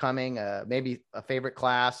performance upcoming, maybe a favorite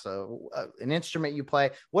class, an instrument you play.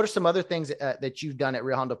 What are some other things that you've done at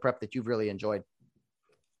Real Hondo Prep that you've really enjoyed?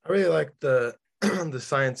 I really like the the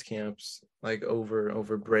science camps, like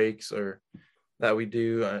over breaks or that we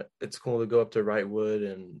do. It's cool to go up to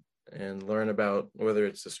Wrightwood and learn about whether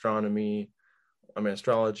it's astrology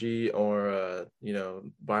or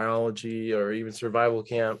biology or even survival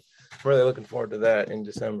camp. I'm really looking forward to that in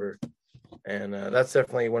December, and that's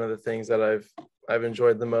definitely one of the things that I've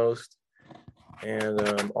enjoyed the most.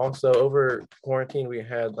 And also over quarantine, we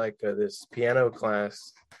had like this piano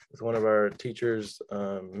class with one of our teachers,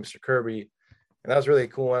 Mr. Kirby, and that was really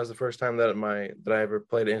cool. That was the first time that I ever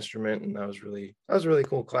played an instrument, and that was a really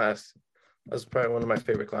cool class. That was probably one of my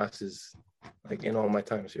favorite classes, like in all my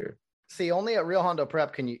times here. See, only at Real Hondo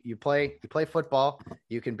Prep can you play football.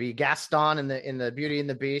 You can be Gaston in the Beauty and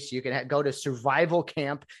the Beast. You can go to survival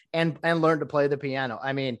camp and learn to play the piano.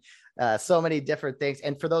 I mean, so many different things.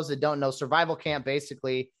 And for those that don't know, survival camp,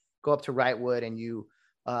 basically go up to Wrightwood and you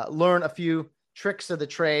learn a few tricks of the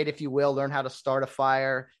trade, if you will, learn how to start a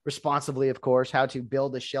fire responsibly, of course, how to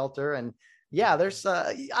build a shelter. And yeah, there's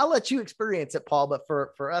I'll let you experience it, Paul, but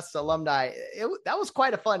for us alumni, that was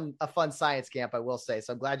quite a fun science camp, I will say.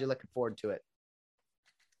 So I'm glad you're looking forward to it.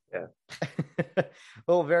 Yeah.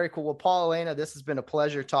 Well, very cool. Well, Paul, Elena, this has been a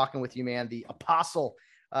pleasure talking with you, man. The apostle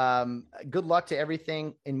Good luck to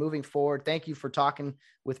everything in moving forward. Thank you for talking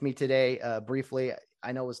with me today. Briefly,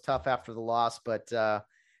 I know it was tough after the loss, but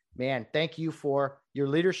man, thank you for your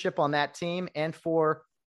leadership on that team and for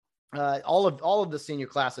all of the senior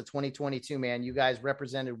class of 2022, man. You guys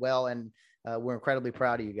represented well, and we're incredibly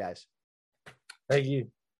proud of you guys. Thank you.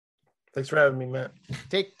 Thanks for having me, Matt.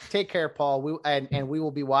 Take care, Paul. We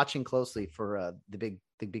will be watching closely for the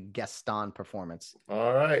big Gaston performance.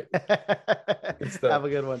 All right. Have a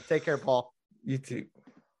good one. Take care, Paul. You too.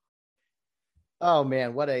 Oh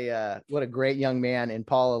man, what a great young man in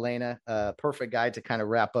Paul Elena. Perfect guy to kind of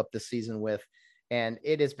wrap up the season with. And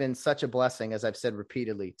it has been such a blessing, as I've said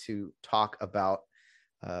repeatedly, to talk about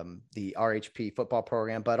the RHP football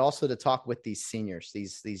program, but also to talk with these seniors,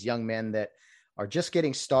 these young men that are just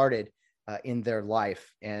getting started in their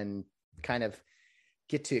life and kind of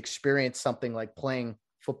get to experience something like playing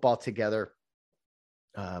football together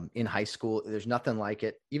in high school. There's nothing like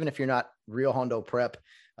it. Even if you're not Rio Hondo Prep,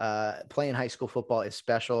 playing high school football is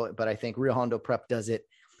special, but I think Rio Hondo Prep does it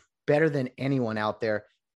better than anyone out there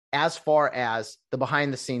as far as the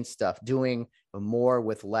behind the scenes stuff, doing more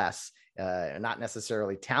with less, not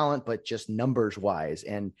necessarily talent, but just numbers wise.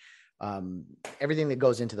 And everything that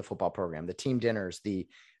goes into the football program, the team dinners, the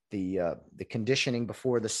conditioning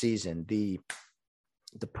before the season, the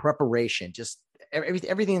preparation, just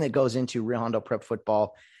everything that goes into Rio Hondo Prep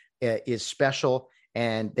football is special.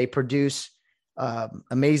 And they produce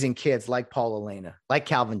amazing kids like Paul Elena, like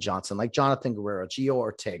Calvin Johnson, like Jonathan Guerrero, Gio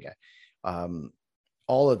Ortega,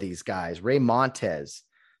 all of these guys, Ray Montez,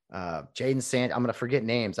 Jaden Sand. I'm going to forget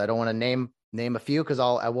names. I don't want to name a few because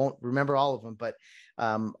I won't remember all of them, but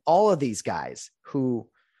all of these guys who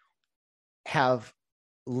have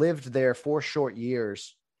lived there 4 short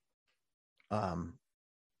years,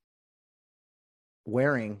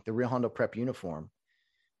 wearing the Rio Hondo Prep uniform,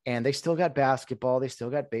 and they still got basketball, they still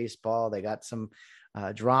got baseball, they got some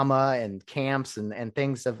drama and camps and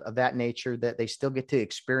things of that nature that they still get to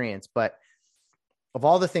experience. But of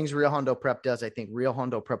all the things Rio Hondo Prep does, I think Rio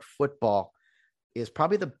Hondo Prep football is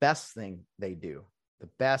probably the best thing they do, the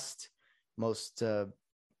best, most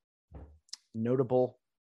notable,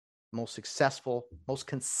 most successful, most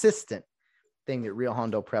consistent thing that Rio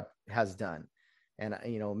Hondo Prep has done. And,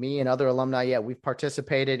 me and other alumni, we've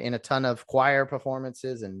participated in a ton of choir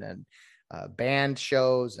performances and band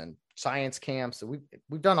shows and science camps. So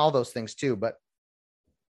we've done all those things too, but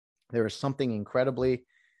there is something incredibly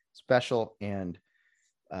special and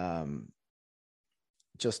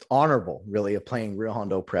just honorable, really, of playing Rio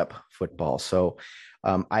Hondo Prep football. So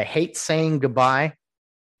I hate saying goodbye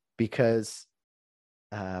because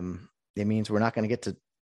it means we're not going to get to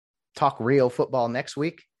talk Rio football next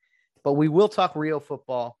week, but we will talk Rio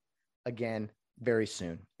football again very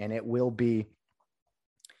soon. And it will be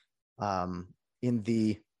in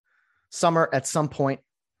the summer at some point.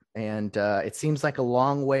 And it seems like a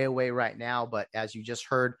long way away right now, but as you just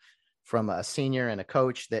heard from a senior and a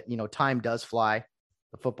coach, that, time does fly.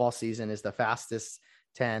 The football season is the fastest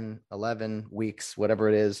 10, 11 weeks, whatever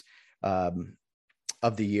it is,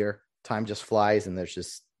 of the year. Time just flies, and there's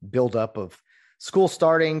just buildup of school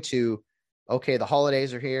starting to, okay, the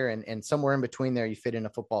holidays are here, and somewhere in between there, you fit in a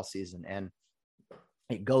football season, and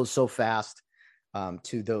it goes so fast.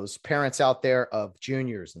 To those parents out there of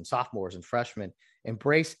juniors and sophomores and freshmen,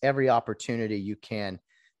 embrace every opportunity you can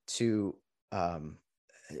to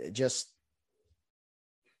just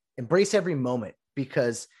embrace every moment,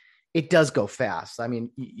 because it does go fast. I mean,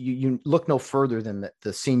 you look no further than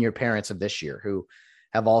the senior parents of this year who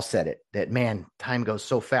have all said it, that, man, time goes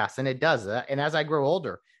so fast, and it does. And as I grow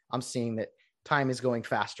older, I'm seeing that time is going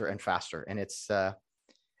faster and faster, and it's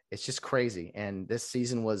just crazy. And this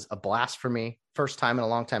season was a blast for me. First time in a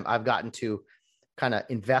long time I've gotten to kind of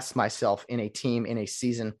invest myself in a team, in a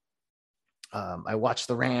season. I watch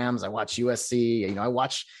the Rams, I watch USC, I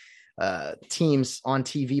watch teams on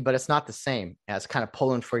TV, but it's not the same as kind of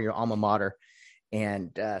pulling for your alma mater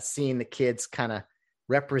and seeing the kids kind of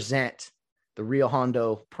represent the Rio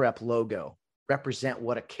Hondo Prep logo, represent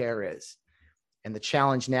what a care is. And the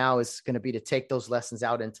challenge now is going to be to take those lessons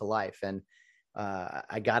out into life. And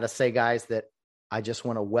I got to say, guys, that I just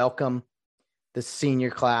want to welcome the senior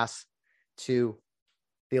class to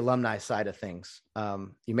the alumni side of things.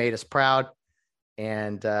 You made us proud.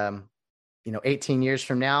 And, 18 years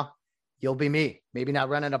from now, you'll be me, maybe not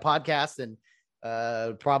running a podcast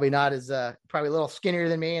and probably not as probably a little skinnier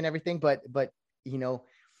than me and everything. But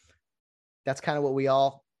that's kind of what we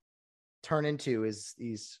all turn into, is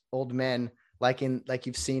these old men, like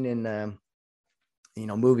you've seen in,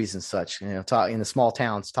 movies and such, talk in the small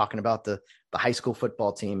towns, talking about the high school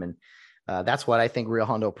football team. And that's what I think Rio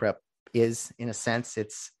Hondo Prep is, in a sense.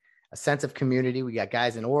 It's a sense of community. We got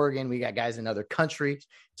guys in Oregon, we got guys in other countries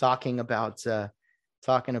talking about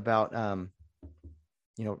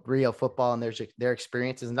Rio football and their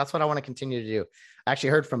experiences. And that's what I want to continue to do. I actually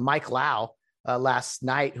heard from Mike Lau last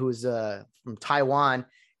night, who was from Taiwan.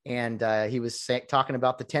 And he was talking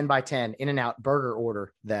about the 10x10 In-N-Out burger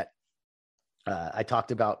order that I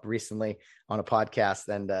talked about recently on a podcast.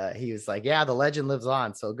 And he was like, yeah, the legend lives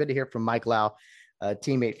on. So good to hear from Mike Lau, a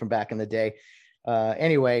teammate from back in the day.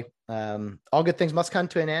 Anyway, all good things must come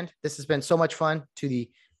to an end. This has been so much fun. To the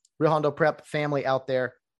Real Hondo Prep family out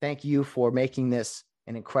there, thank you for making this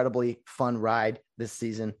an incredibly fun ride this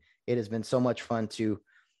season. It has been so much fun to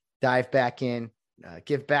dive back in,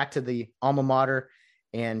 give back to the alma mater,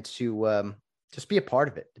 and to just be a part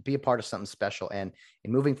of it, to be a part of something special. And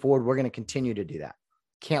moving forward, we're going to continue to do that.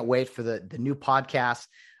 Can't wait for the new podcast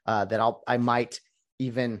that I might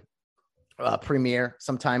even premiere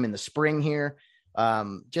sometime in the spring here.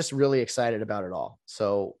 Just really excited about it all.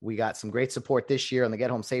 So we got some great support this year on the Get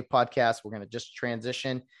Home Safe podcast. We're going to just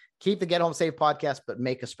transition, keep the Get Home Safe podcast, but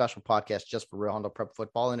make a special podcast just for Real Hondo Prep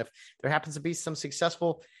football. And if there happens to be some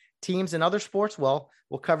successful teams in other sports, well,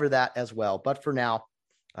 we'll cover that as well. But for now,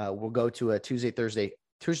 we'll go to a Tuesday,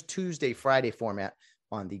 Friday format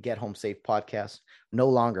on the Get Home Safe podcast. No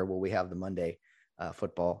longer will we have the Monday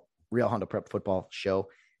Real Hondo Prep football show.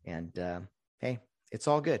 And hey, it's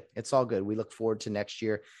all good. It's all good. We look forward to next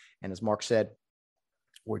year. And as Mark said,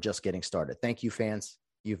 we're just getting started. Thank you, fans.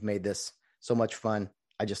 You've made this so much fun.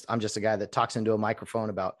 I'm just a guy that talks into a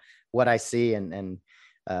microphone about what I see, and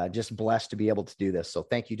just blessed to be able to do this. So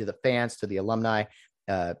thank you to the fans, to the alumni,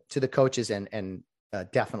 to the coaches, and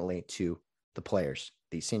definitely to the players,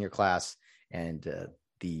 the senior class, and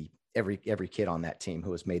every kid on that team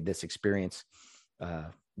who has made this experience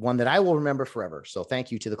one that I will remember forever. So thank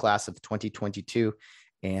you to the class of 2022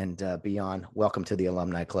 and beyond. Welcome to the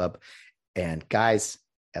Alumni Club. And guys,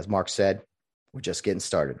 as Mark said, we're just getting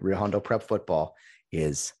started. Real Hondo Prep football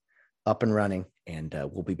is up and running, and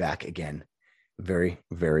we'll be back again very,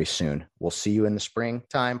 very soon. We'll see you in the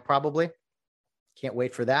springtime, probably. Can't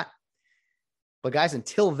wait for that. But guys,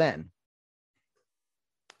 until then,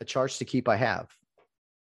 a charge to keep I have,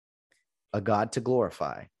 a God to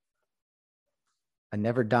glorify, a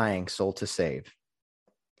never dying soul to save,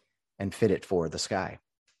 and fit it for the sky.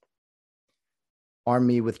 Arm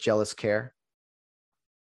me with jealous care,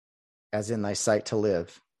 as in thy sight to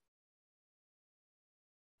live,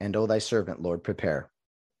 and O thy servant, Lord, prepare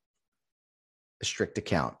a strict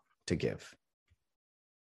account to give.